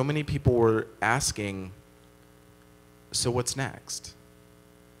so many people were asking, so what's next?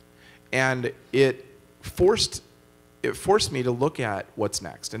 And it forced me to look at what's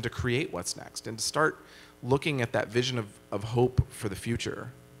next and to create what's next and to start looking at that vision of hope for the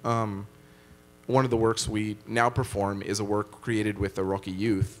future. One of the works we now perform is a work created with Iraqi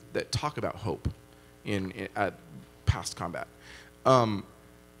youth that talk about hope at past combat.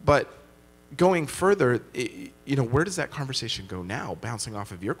 But going further, where does that conversation go now? Bouncing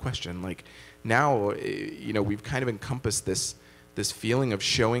off of your question, now, we've kind of encompassed this feeling of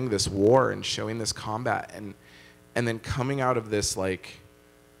showing this war and showing this combat, and then coming out of this,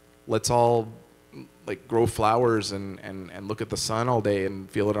 let's all grow flowers and look at the sun all day and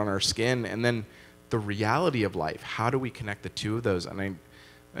feel it on our skin, and then the reality of life. How do we connect the 2 of those? And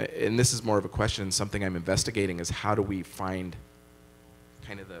and this is more of a question, something I'm investigating, is how do we find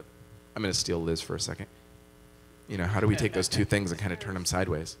kind of the, I'm going to steal Liz for a second. You know, how do we take those two things and kind of turn them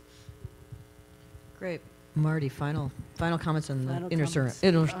sideways? Great. Marty, final comments on the Final inner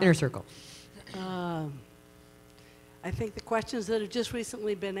comments. circle. I think the questions that have just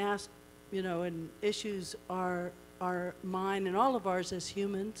recently been asked, you know, and issues are mine and all of ours as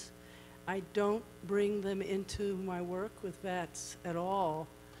humans. I don't bring them into my work with vets at all,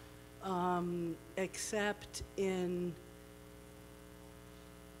 except in,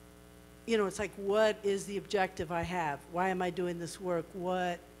 you know, it's like, what is the objective I have? Why am I doing this work?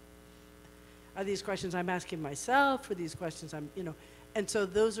 What are these questions I'm asking myself, or these questions I'm, you know, and so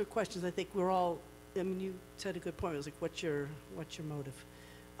those are questions I think we're all, I mean, you said a good point. It was like, what's your motive?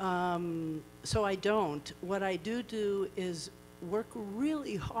 So I don't. What I do is work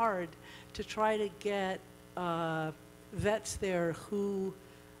really hard to try to get vets there who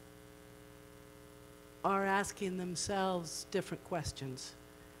are asking themselves different questions.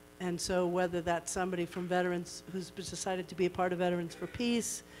 And so whether that's somebody from Veterans who's decided to be a part of Veterans for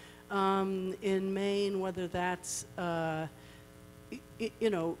Peace in Maine, whether that's, you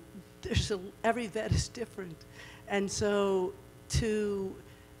know, every vet is different. And so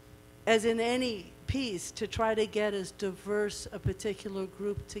as in any piece, to try to get as diverse a particular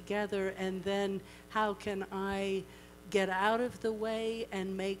group together, and then how can I get out of the way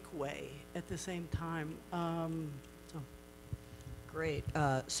and make way at the same time. Great.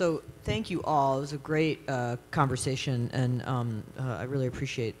 So thank you all. It was a great conversation, and I really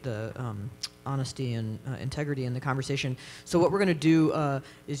appreciate the honesty and integrity in the conversation. So what we're going to do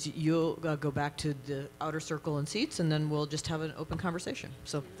is you'll go back to the outer circle and seats, and then we'll just have an open conversation.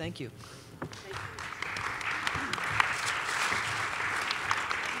 So thank you.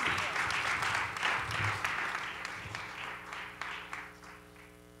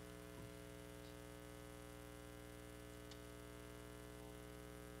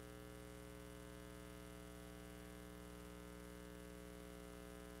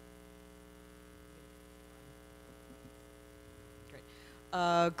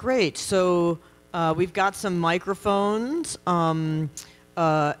 Great. So we've got some microphones and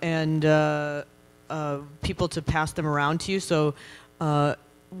people to pass them around to you. So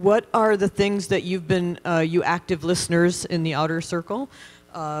what are the things that you've been, you active listeners in the outer circle,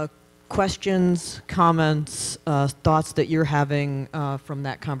 questions, comments, thoughts that you're having from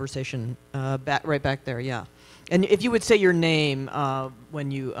that conversation? Right back there, yeah. And if you would say your name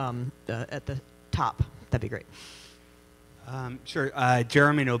when you, at the top, that'd be great. Sure.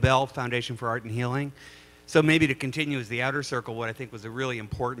 Jeremy Nobel, Foundation for Art and Healing. So maybe to continue as the outer circle, what I think was a really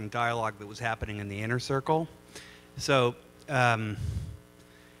important dialogue that was happening in the inner circle. So, and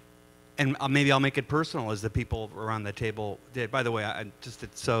maybe I'll make it personal, as the people around the table did. By the way, I'm just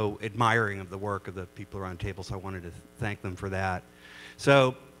so admiring of the work of the people around the table, so I wanted to thank them for that.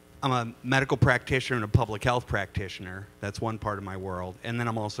 So I'm a medical practitioner and a public health practitioner. That's one part of my world. And then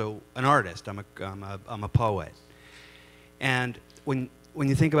I'm also an artist. I'm a poet. And when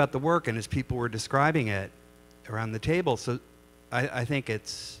you think about the work, and as people were describing it around the table, so I think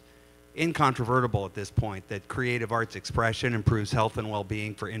it's incontrovertible at this point that creative arts expression improves health and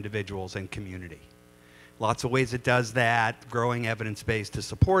well-being for individuals and community. Lots of ways it does that, growing evidence base to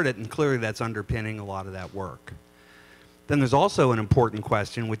support it, and clearly that's underpinning a lot of that work. Then there's also an important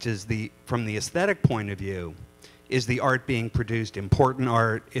question, which is from the aesthetic point of view, is the art being produced important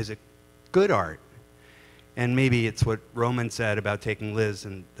art? Is it good art? And maybe it's what Roman said about taking Liz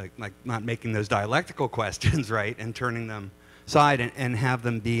and like not making those dialectical questions, right, and turning them aside and have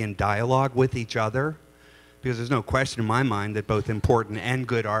them be in dialogue with each other, because there's no question in my mind that both important and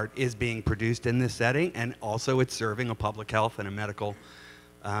good art is being produced in this setting, and also it's serving a public health and a medical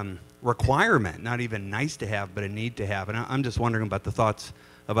requirement, not even nice to have, but a need to have. And I'm just wondering about the thoughts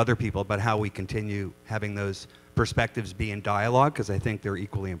of other people about how we continue having those perspectives be in dialogue, because I think they're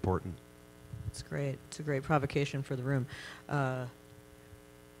equally important. It's great. It's a great provocation for the room.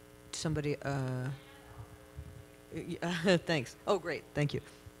 Somebody, thanks. Oh, great. Thank you.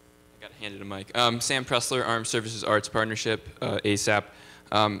 I got handed a mic. Sam Pressler, Armed Services Arts Partnership, ASAP.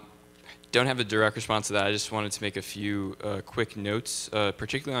 Don't have a direct response to that. I just wanted to make a few quick notes,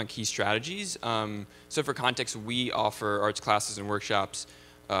 particularly on key strategies. So for context, we offer arts classes and workshops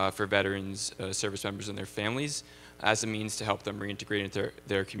for veterans, service members, and their families as a means to help them reintegrate into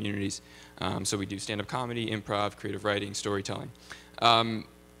their communities. So we do stand-up comedy, improv, creative writing, storytelling. I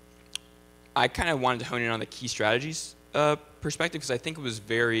kind of wanted to hone in on the key strategies perspective, because I think it was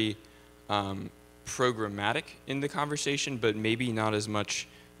very programmatic in the conversation, but maybe not as much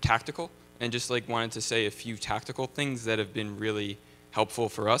tactical, and just like wanted to say a few tactical things that have been really helpful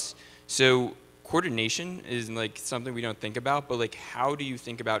for us. So coordination is like something we don't think about, but like how do you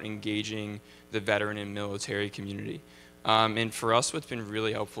think about engaging the veteran and military community? And for us, what's been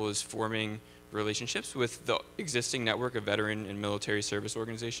really helpful is forming relationships with the existing network of veteran and military service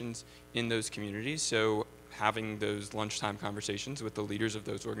organizations in those communities. So having those lunchtime conversations with the leaders of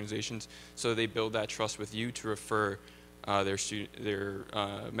those organizations so they build that trust with you to refer their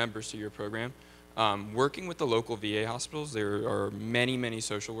members to your program. Working with the local VA hospitals, there are many, many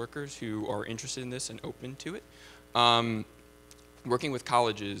social workers who are interested in this and open to it. Working with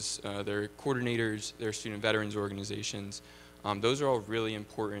colleges, their coordinators, their student veterans organizations, those are all really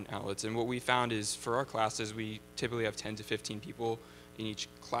important outlets. And what we found is for our classes, we typically have 10 to 15 people in each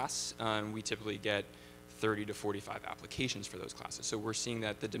class. We typically get 30 to 45 applications for those classes. So we're seeing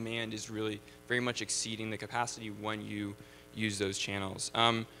that the demand is really very much exceeding the capacity when you use those channels.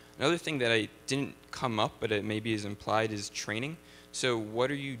 Another thing that I didn't come up, but it maybe is implied, is training. So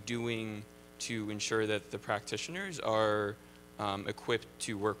what are you doing to ensure that the practitioners are equipped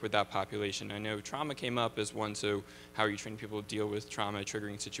to work with that population? I know trauma came up as one, so how are you training people to deal with trauma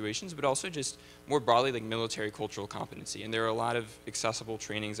triggering situations, but also just more broadly like military cultural competency. And there are a lot of accessible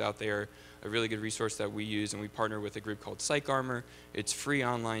trainings out there. A really good resource that we use, and we partner with a group called Psych Armor. It's free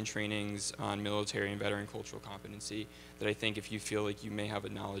online trainings on military and veteran cultural competency that I think if you feel like you may have a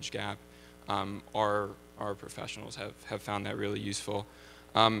knowledge gap, our professionals have found that really useful.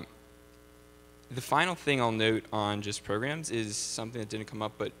 The final thing I'll note on just programs is something that didn't come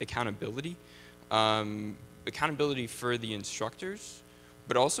up, but accountability. Accountability for the instructors,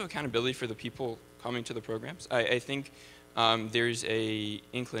 but also accountability for the people coming to the programs. I think there's a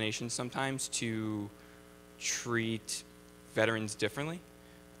inclination sometimes to treat veterans differently.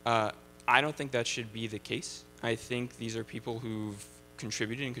 I don't think that should be the case. I think these are people who've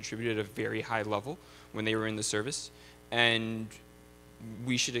contributed and contributed at a very high level when they were in the service, and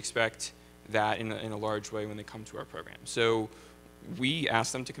we should expect that in a large way when they come to our program. So we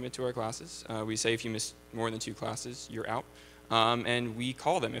ask them to commit to our classes. We say if you miss more than 2 classes, you're out. And we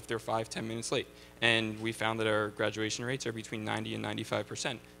call them if they're 5-10 minutes late. And we found that our graduation rates are between 90 and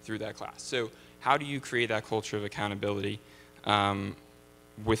 95% through that class. So how do you create that culture of accountability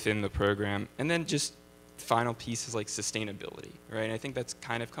within the program? And then just final piece is like sustainability, right? And I think that's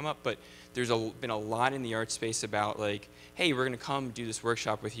kind of come up, but there's been a lot in the art space about like, hey, we're gonna come do this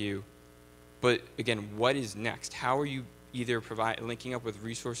workshop with you, but again, what is next? How are you either linking up with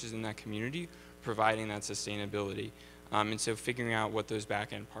resources in that community, providing that sustainability? And so figuring out what those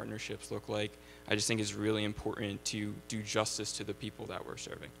back-end partnerships look like, I just think is really important to do justice to the people that we're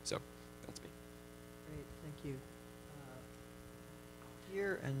serving. So that's me. Great, thank you.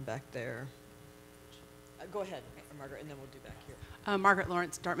 Here and back there. Go ahead, Margaret, and then we'll do back here. Margaret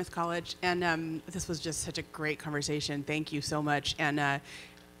Lawrence, Dartmouth College, and this was just such a great conversation. Thank you so much. And I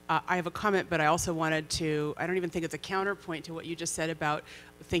have a comment, but I also wanted to, I don't even think it's a counterpoint to what you just said about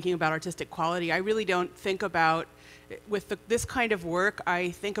thinking about artistic quality. I really don't think about, with this kind of work, I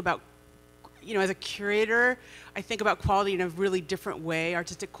think about, you know, as a curator, I think about quality in a really different way,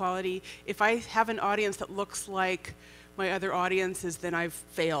 artistic quality. If I have an audience that looks like my other audiences, then I've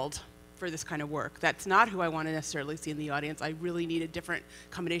failed for this kind of work. That's not who I want to necessarily see in the audience. I really need a different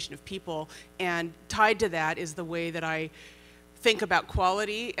combination of people. And tied to that is the way that I think about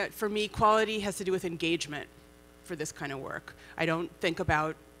quality. For me, quality has to do with engagement for this kind of work. I don't think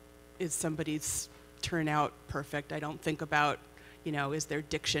about, is somebody's turnout perfect? I don't think about, you know, is their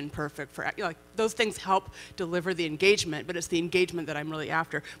diction perfect for, you know, like, those things help deliver the engagement, but it's the engagement that I'm really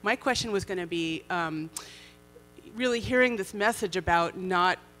after. My question was going to be really hearing this message about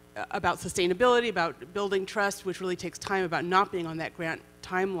about sustainability, about building trust, which really takes time, about not being on that grant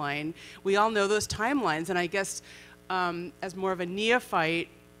timeline. We all know those timelines, and I guess as more of a neophyte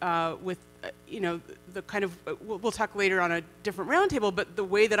with, you know, the kind of, we'll talk later on a different roundtable, but the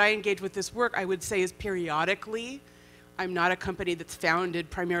way that I engage with this work, I would say, is periodically. I'm not a company that's founded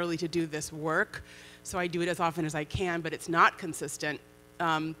primarily to do this work, so I do it as often as I can, but it's not consistent.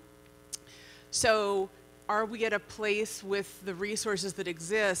 So are we at a place with the resources that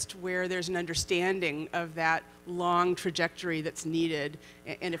exist where there's an understanding of that long trajectory that's needed?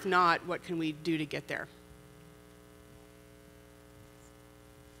 And if not, what can we do to get there?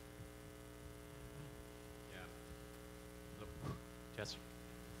 Yes.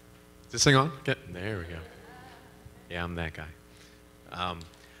 Is this thing on? There we go. Yeah, I'm that guy.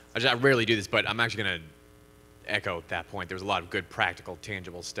 I rarely do this, but I'm actually going to echo that point. There was a lot of good, practical,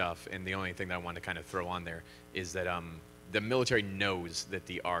 tangible stuff, and the only thing that I wanted to kind of throw on there is that the military knows that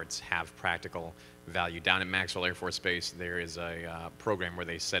the arts have practical value. Down at Maxwell Air Force Base, there is a program where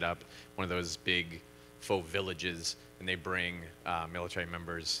they set up one of those big faux villages and they bring military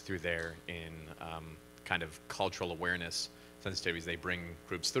members through there in kind of cultural awareness sensitivities. They bring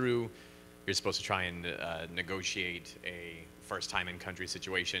groups through. You're supposed to try and negotiate a first time in country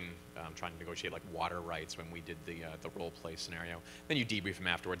situation, trying to negotiate like water rights when we did the role play scenario. Then you debrief them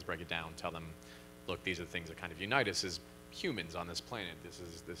afterwards, break it down, tell them, look, these are the things that kind of unite us as humans on this planet. This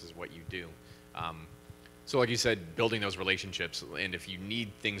is what you do. So like you said, building those relationships, and if you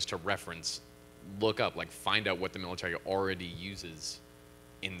need things to reference, look up, like find out what the military already uses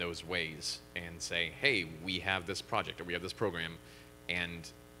in those ways and say, hey, we have this project or we have this program, and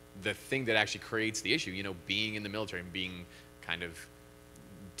the thing that actually creates the issue, you know, being in the military and being kind of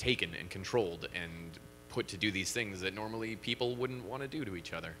taken and controlled and put to do these things that normally people wouldn't want to do to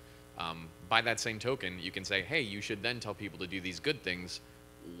each other. By that same token, you can say, hey, you should then tell people to do these good things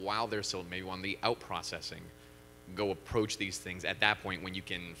while they're still maybe on the out processing. Go approach these things at that point when you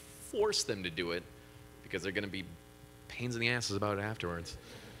can force them to do it, because they're going to be pains in the asses about it afterwards.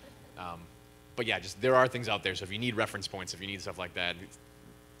 But yeah, just there are things out there, so if you need reference points, if you need stuff like that,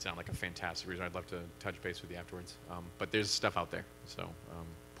 sound like a fantastic reason. I'd love to touch base with you afterwards. But there's stuff out there, so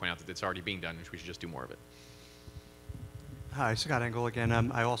point out that it's already being done, and we should just do more of it. Hi, Scott Engel again.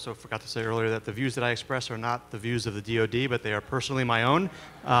 I also forgot to say earlier that the views that I express are not the views of the DoD, but they are personally my own.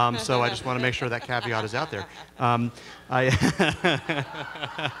 So I just want to make sure that caveat is out there.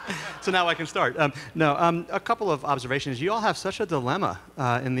 So now I can start. A couple of observations. You all have such a dilemma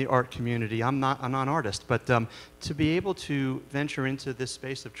in the art community. I'm not a non-artist, but to be able to venture into this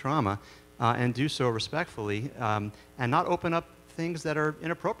space of trauma and do so respectfully and not open up things that are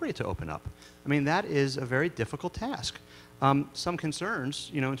inappropriate to open up. I mean, that is a very difficult task. Some concerns,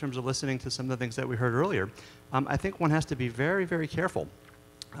 you know, in terms of listening to some of the things that we heard earlier, I think one has to be very, very careful.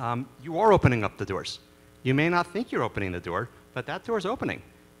 You are opening up the doors. You may not think you're opening the door, but that door is opening.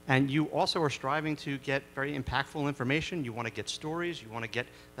 And you also are striving to get very impactful information. You want to get stories. You want to get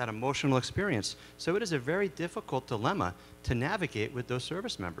that emotional experience. So it is a very difficult dilemma to navigate with those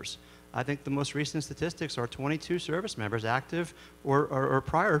service members. I think the most recent statistics are 22 service members, active or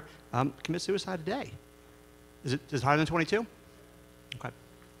prior, commit suicide a day. Is it higher than 22? Okay.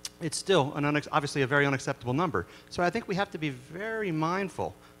 It's still obviously a very unacceptable number. So I think we have to be very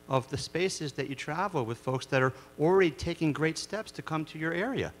mindful of the spaces that you travel with folks that are already taking great steps to come to your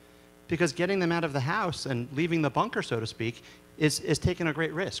area. Because getting them out of the house and leaving the bunker, so to speak, is taking a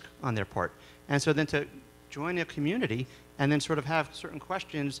great risk on their part. And so then to join a community and then sort of have certain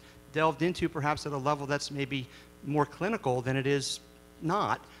questions delved into perhaps at a level that's maybe more clinical than it is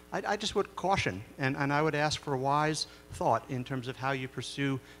not, I just would caution, and I would ask for wise thought in terms of how you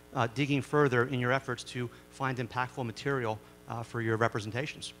pursue digging further in your efforts to find impactful material for your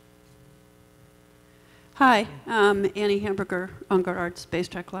representations. Hi, Annie Hamburger, On-Guard Arts, Space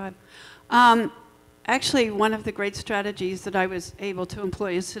Trek Live. Actually, one of the great strategies that I was able to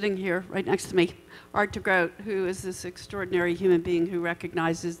employ is sitting here right next to me, Art de Groot, who is this extraordinary human being who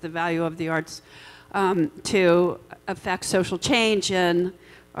recognizes the value of the arts to affect social change. And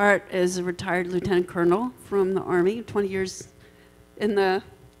Art is a retired lieutenant colonel from the Army, 20 years in the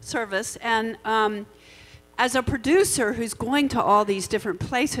service. And as a producer who's going to all these different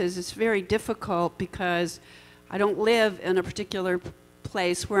places, it's very difficult because I don't live in a particular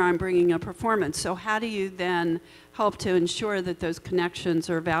place where I'm bringing a performance. So how do you then help to ensure that those connections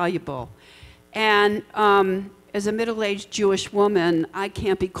are valuable? And as a middle-aged Jewish woman, I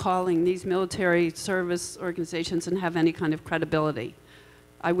can't be calling these military service organizations and have any kind of credibility.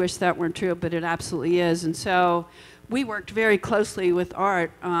 I wish that weren't true, but it absolutely is. And so we worked very closely with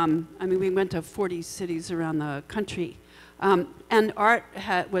Art. I mean, we went to 40 cities around the country. And Art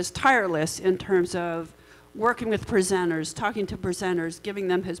was tireless in terms of working with presenters, talking to presenters, giving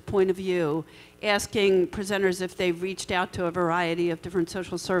them his point of view, asking presenters if they've reached out to a variety of different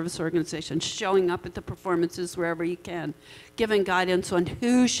social service organizations, showing up at the performances wherever you can, giving guidance on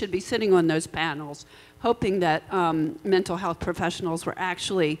who should be sitting on those panels, hoping that mental health professionals were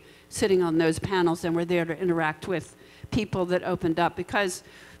actually sitting on those panels and were there to interact with people that opened up, because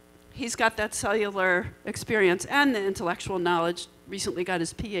he's got that cellular experience and the intellectual knowledge, recently got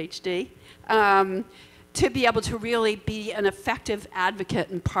his PhD, to be able to really be an effective advocate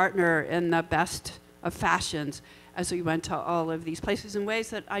and partner in the best of fashions as we went to all of these places in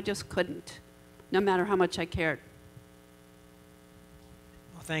ways that I just couldn't, no matter how much I cared.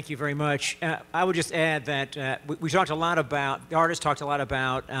 Well, thank you very much. I would just add that we talked a lot about, the artists talked a lot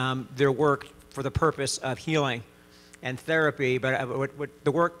about their work for the purpose of healing and therapy, but what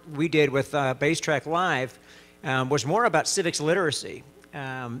the work we did with Bass Track Live was more about civics literacy.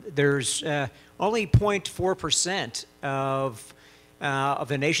 There's only 0.4% of of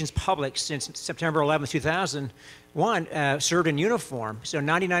the nation's public since September 11, 2001 served in uniform. So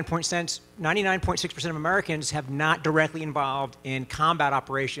 99.6% of Americans have not directly involved in combat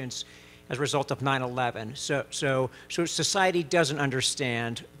operations as a result of 9/11. So society doesn't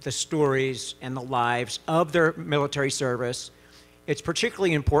understand the stories and the lives of their military service. It's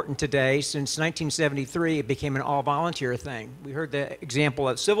particularly important today since 1973 it became an all-volunteer thing. We heard the example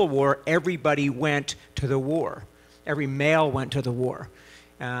of Civil War. Everybody went to the war. Every male went to the war.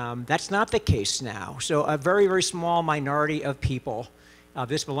 That's not the case now. So a very, very small minority of people of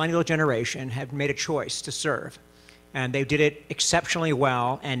this millennial generation have made a choice to serve. And they did it exceptionally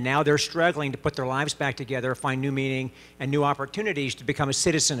well, and now they're struggling to put their lives back together, find new meaning and new opportunities to become a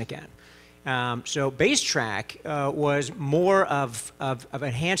citizen again. So Base Track was more of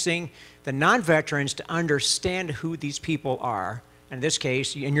enhancing the non-veterans to understand who these people are. In this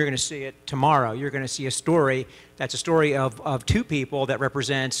case, and you're going to see it tomorrow, you're going to see a story that's a story of two people that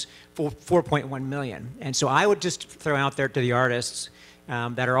represents 4.1 million. And so I would just throw out there to the artists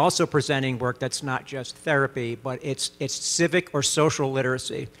that are also presenting work that's not just therapy, but it's civic or social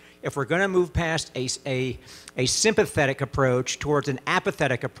literacy. If we're going to move past a sympathetic approach towards an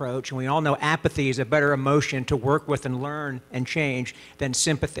apathetic approach, and we all know apathy is a better emotion to work with and learn and change than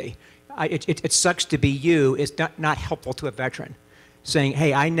sympathy. It sucks to be you is not helpful to a veteran. Saying,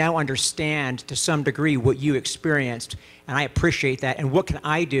 hey, I now understand to some degree what you experienced, and I appreciate that, and what can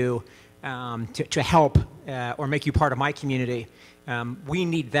I do to help or make you part of my community? We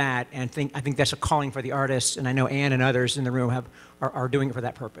need that, and I think that's a calling for the artists, and I know Ann and others in the room are doing it for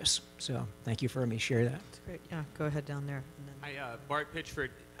that purpose. So thank you for letting me share that. That's great. Yeah, go ahead down there. Hi, Bart Pitchford.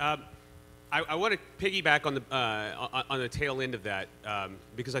 I want to piggyback on the tail end of that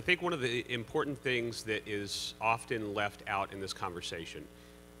because I think one of the important things that is often left out in this conversation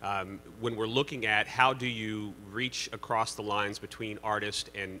when we're looking at how do you reach across the lines between artist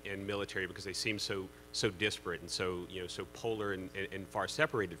and military, because they seem so disparate and so polar and far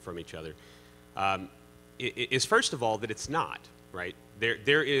separated from each other, is first of all that it's not, right?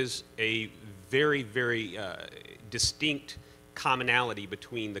 There is a very, very distinct commonality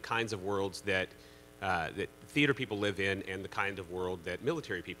between the kinds of worlds that theater people live in and the kind of world that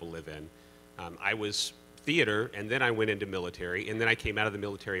military people live in. I was theater, and then I went into military, and then I came out of the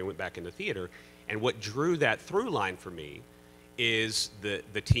military and went back into theater. And what drew that through line for me is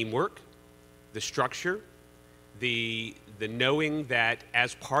the teamwork, the structure, the knowing that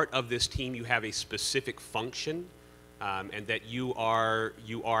as part of this team you have a specific function, and that you are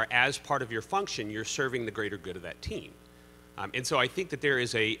as part of your function, you're serving the greater good of that team. And so I think that there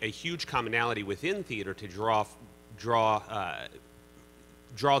is a huge commonality within theater to draw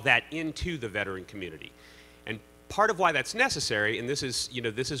that into the veteran community. And part of why that's necessary, and this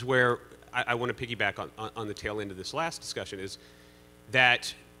is where I want to piggyback on the tail end of this last discussion, is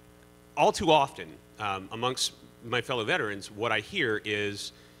that all too often amongst my fellow veterans, what I hear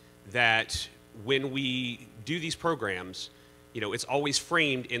is that when we do these programs, it's always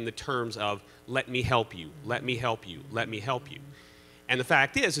framed in the terms of, let me help you, let me help you, let me help you. And the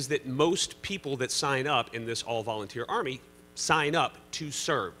fact is that most people that sign up in this all-volunteer army sign up to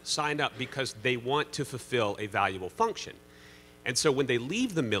serve, sign up because they want to fulfill a valuable function. And so when they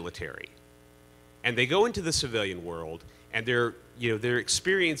leave the military and they go into the civilian world and they're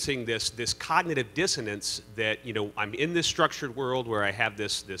experiencing this cognitive dissonance that, I'm in this structured world where I have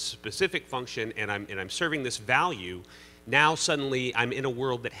this specific function and I'm serving this value. Now suddenly I'm in a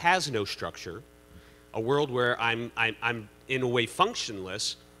world that has no structure, a world where I'm in a way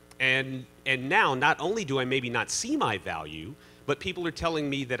functionless, and now not only do I maybe not see my value, but people are telling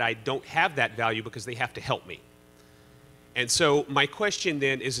me that I don't have that value because they have to help me. And so my question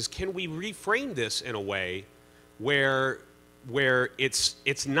then is can we reframe this in a way where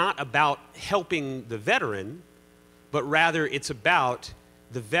it's not about helping the veteran, but rather it's about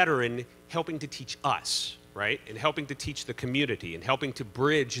the veteran helping to teach us, right? And helping to teach the community and helping to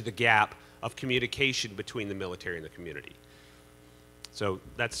bridge the gap of communication between the military and the community. So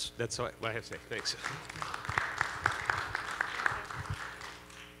that's what I have to say. Thanks.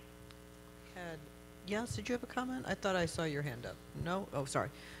 Yes, did you have a comment? I thought I saw your hand up. No? Oh, sorry.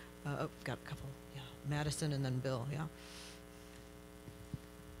 Got a couple. Yeah, Madison and then Bill. Yeah.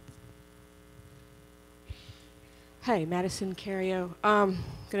 Hi, Madison Cario.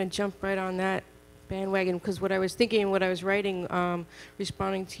 Going to jump right on that bandwagon because what I was thinking and what I was writing,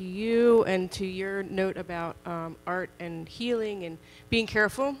 responding to you and to your note about art and healing and being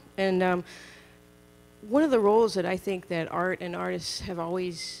careful. And one of the roles that I think that art and artists have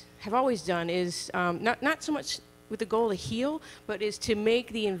always done is not so much with the goal to heal, but is to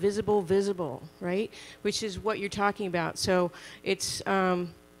make the invisible visible, right? Which is what you're talking about. So it's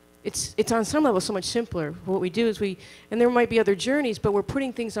on some level so much simpler. What we do is and there might be other journeys, but we're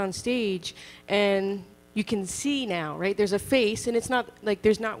putting things on stage, and you can see now, right? There's a face, and it's not like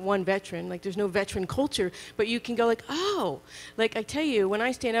there's not one veteran, like there's no veteran culture, but you can go like, oh, like I tell you, when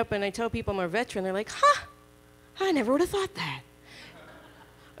I stand up and I tell people I'm a veteran, they're like, huh, I never would have thought that.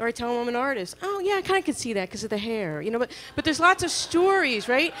 Or I tell them I'm an artist. Oh, yeah, I kind of could see that because of the hair, you know. But there's lots of stories,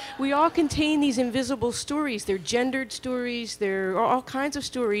 right? We all contain these invisible stories. They're gendered stories. They're all kinds of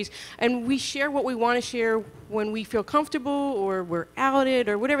stories. And we share what we want to share when we feel comfortable or we're outed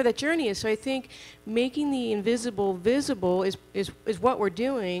or whatever that journey is. So I think making the invisible visible is what we're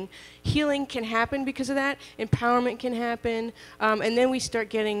doing. Healing can happen because of that. Empowerment can happen. And then we start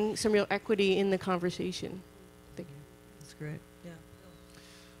getting some real equity in the conversation. That's great.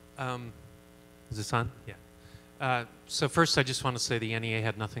 Is this on? Yeah. So first, I just want to say the NEA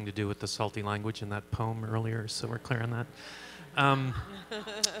had nothing to do with the salty language in that poem earlier, so we're clear on that.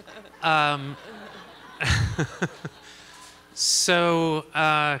 So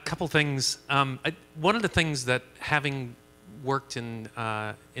a couple things. One of the things that, having worked in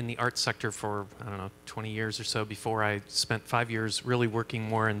the art sector for, I don't know, 20 years or so before I spent 5 years really working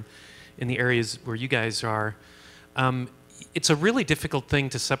more in the areas where you guys are, it's a really difficult thing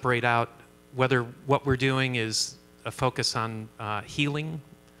to separate out whether what we're doing is a focus on healing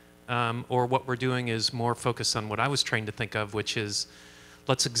or what we're doing is more focused on what I was trained to think of, which is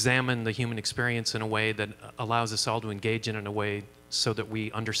let's examine the human experience in a way that allows us all to engage in a way so that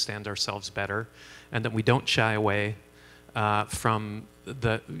we understand ourselves better and that we don't shy away from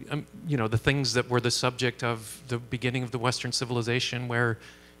the things that were the subject of the beginning of the Western civilization, where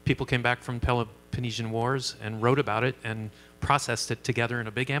people came back from Peloponnesian Wars and wrote about it and processed it together in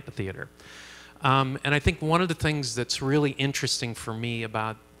a big amphitheater. And I think one of the things that's really interesting for me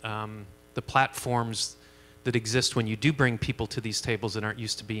about the platforms that exist when you do bring people to these tables that aren't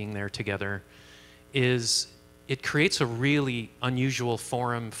used to being there together is it creates a really unusual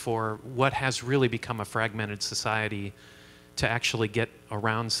forum for what has really become a fragmented society to actually get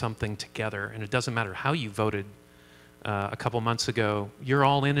around something together. And it doesn't matter how you voted a couple months ago, you're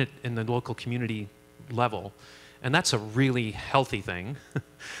all in it in the local community level. And that's a really healthy thing.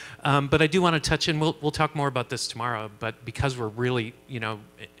 But I do want to touch, and we'll talk more about this tomorrow, but because we're really,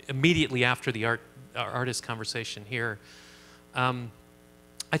 immediately after the artist conversation here,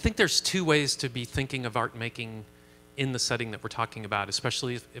 I think there's two ways to be thinking of art making in the setting that we're talking about,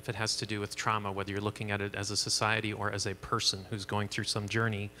 especially if it has to do with trauma, whether you're looking at it as a society or as a person who's going through some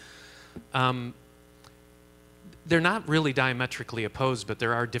journey. They're not really diametrically opposed, but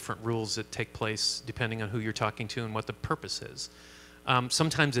there are different rules that take place depending on who you're talking to and what the purpose is.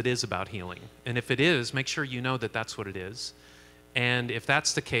 Sometimes it is about healing. And if it is, make sure you know that that's what it is. And if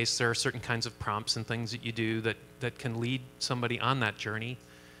that's the case, there are certain kinds of prompts and things that you do that can lead somebody on that journey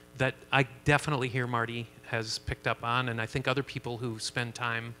that I definitely hear Marty has picked up on, and I think other people who spend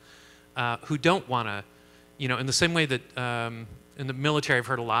time who don't want to, in the same way that in the military I've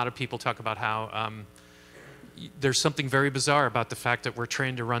heard a lot of people talk about how there's something very bizarre about the fact that we're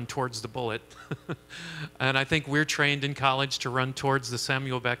trained to run towards the bullet. And I think we're trained in college to run towards the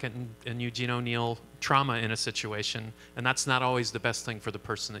Samuel Beckett and Eugene O'Neill trauma in a situation, and that's not always the best thing for the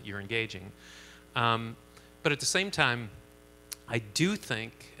person that you're engaging. But at the same time, I do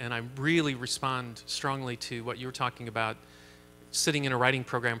think, and I really respond strongly to what you were talking about, sitting in a writing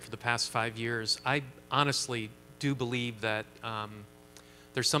program for the past 5 years, I honestly do believe that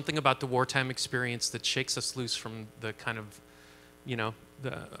there's something about the wartime experience that shakes us loose from the kind of,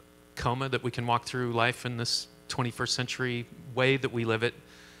 the coma that we can walk through life in this 21st century way that we live it,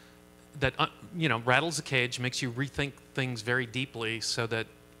 that, rattles the cage, makes you rethink things very deeply, so that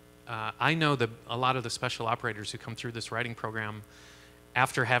I know that a lot of the special operators who come through this writing program,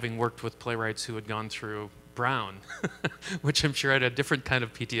 after having worked with playwrights who had gone through Brown, which I'm sure had a different kind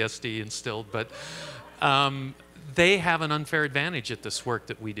of PTSD instilled, but they have an unfair advantage at this work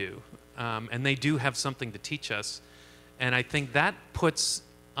that we do. And they do have something to teach us. And I think that puts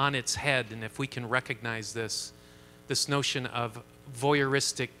on its head, and if we can recognize this notion of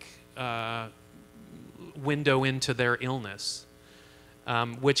voyeuristic window into their illness,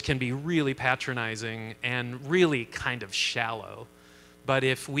 which can be really patronizing and really kind of shallow. But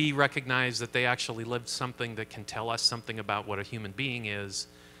if we recognize that they actually lived something that can tell us something about what a human being is,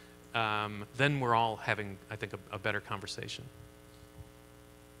 then we're all having, I think, a better conversation.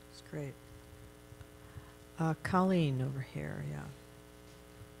 That's great. Colleen over here, yeah.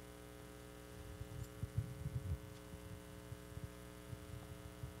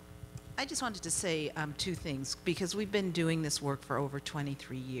 I just wanted to say two things, because we've been doing this work for over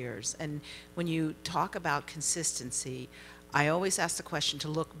 23 years. And when you talk about consistency, I always ask the question to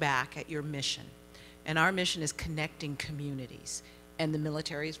look back at your mission. And our mission is connecting communities. And the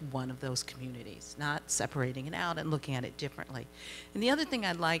military is one of those communities, not separating it out and looking at it differently. And the other thing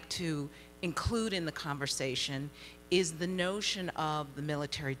I'd like to include in the conversation is the notion of the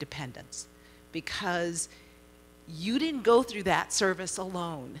military dependence. Because you didn't go through that service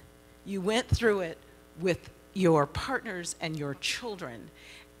alone. You went through it with your partners and your children.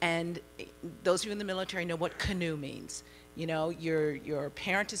 And those of you in the military know what canoe means. You know, your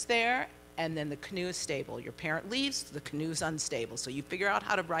parent is there, and then the canoe is stable. Your parent leaves, the canoe is unstable. So you figure out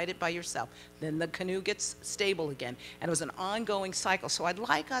how to ride it by yourself. Then the canoe gets stable again. And it was an ongoing cycle. So I'd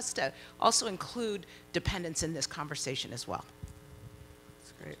like us to also include dependence in this conversation as well.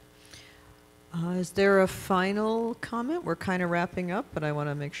 That's great. Is there a final comment? We're kind of wrapping up, but I want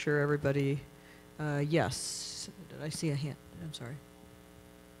to make sure everybody, yes. Did I see a hand? I'm sorry.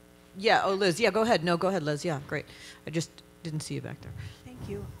 Yeah, oh, Liz, yeah, go ahead. No, go ahead, Liz. Yeah, great. I just didn't see you back there. Thank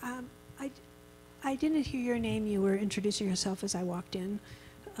you. I didn't hear your name. You were introducing yourself as I walked in.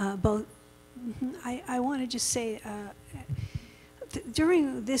 I want to just say,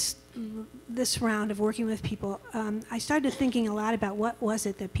 during this round of working with people, I started thinking a lot about what was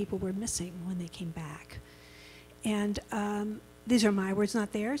it that people were missing when they came back. And these are my words,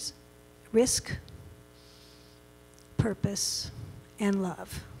 not theirs. Risk, purpose, and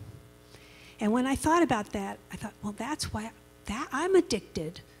love. And when I thought about that, I thought, well, that's why I'm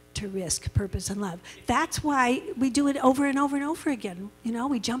addicted to risk, purpose, and love. That's why we do it over and over and over again. You know,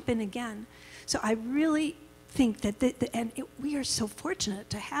 we jump in again. So I really think that, we are so fortunate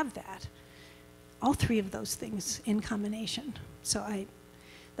to have that. All three of those things in combination. So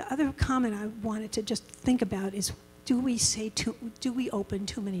the other comment I wanted to just think about is, do we open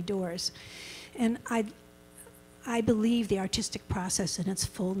too many doors? And I believe the artistic process in its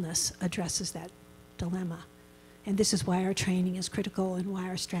fullness addresses that dilemma. And this is why our training is critical and why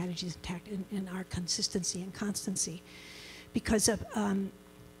our strategy is intact, and our consistency and constancy. Because a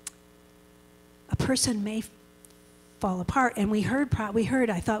person may fall apart. And we heard,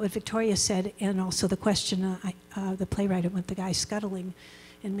 I thought, what Victoria said, and also the question, the playwright with the guy scuttling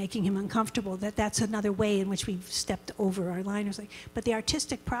and making him uncomfortable, that's another way in which we've stepped over our line. But the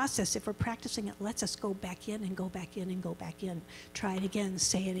artistic process, if we're practicing it, lets us go back in and go back in and go back in. Try it again,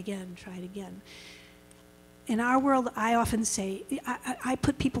 say it again, try it again. In our world, I often say, I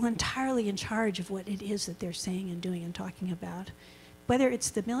put people entirely in charge of what it is that they're saying and doing and talking about. Whether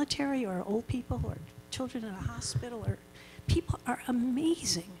it's the military or old people or children in a hospital, or people are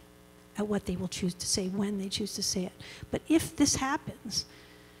amazing at what they will choose to say when they choose to say it. But if this happens,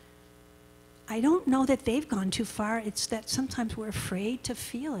 I don't know that they've gone too far. It's that sometimes we're afraid to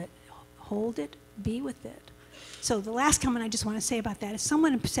feel it, hold it, be with it. So the last comment I just want to say about that is,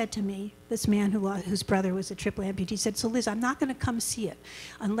 someone said to me, this man whose brother was a triple amputee, said, so Liz, I'm not going to come see it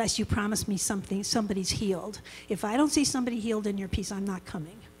unless you promise me somebody's healed. If I don't see somebody healed in your piece, I'm not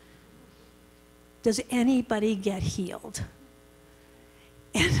coming. Does anybody get healed?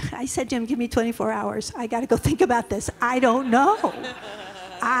 And I said to him, give me 24 hours. I got to go think about this. I don't know.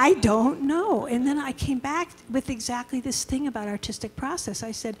 I don't know. And then I came back with exactly this thing about artistic process. I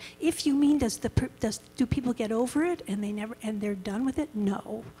said, if you mean do people get over it and they're done with it?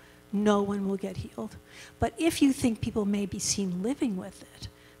 No. No one will get healed. But if you think people may be seen living with it,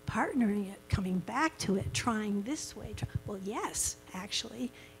 partnering it, coming back to it, trying this way, well, yes,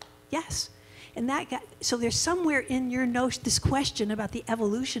 actually, yes. And so there's somewhere in your notion, this question about the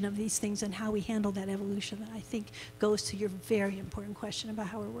evolution of these things and how we handle that evolution that I think goes to your very important question about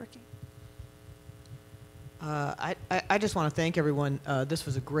how we're working. I just want to thank everyone. This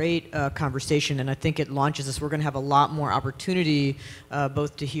was a great conversation, and I think it launches us. We're going to have a lot more opportunity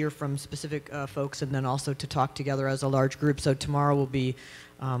both to hear from specific folks and then also to talk together as a large group. So tomorrow will be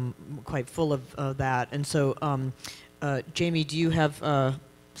quite full of that. And so, Jamie, do you have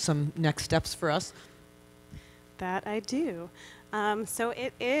some next steps for us? That I do. So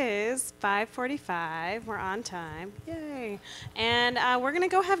it is 5:45. We're on time. Yay. And we're going to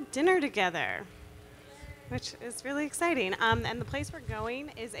go have dinner together, which is really exciting. And the place we're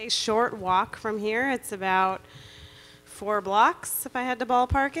going is a short walk from here. It's about 4 blocks, if I had to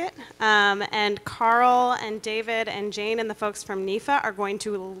ballpark it. And Carl and David and Jane and the folks from NEFA are going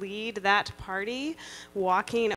to lead that party, walking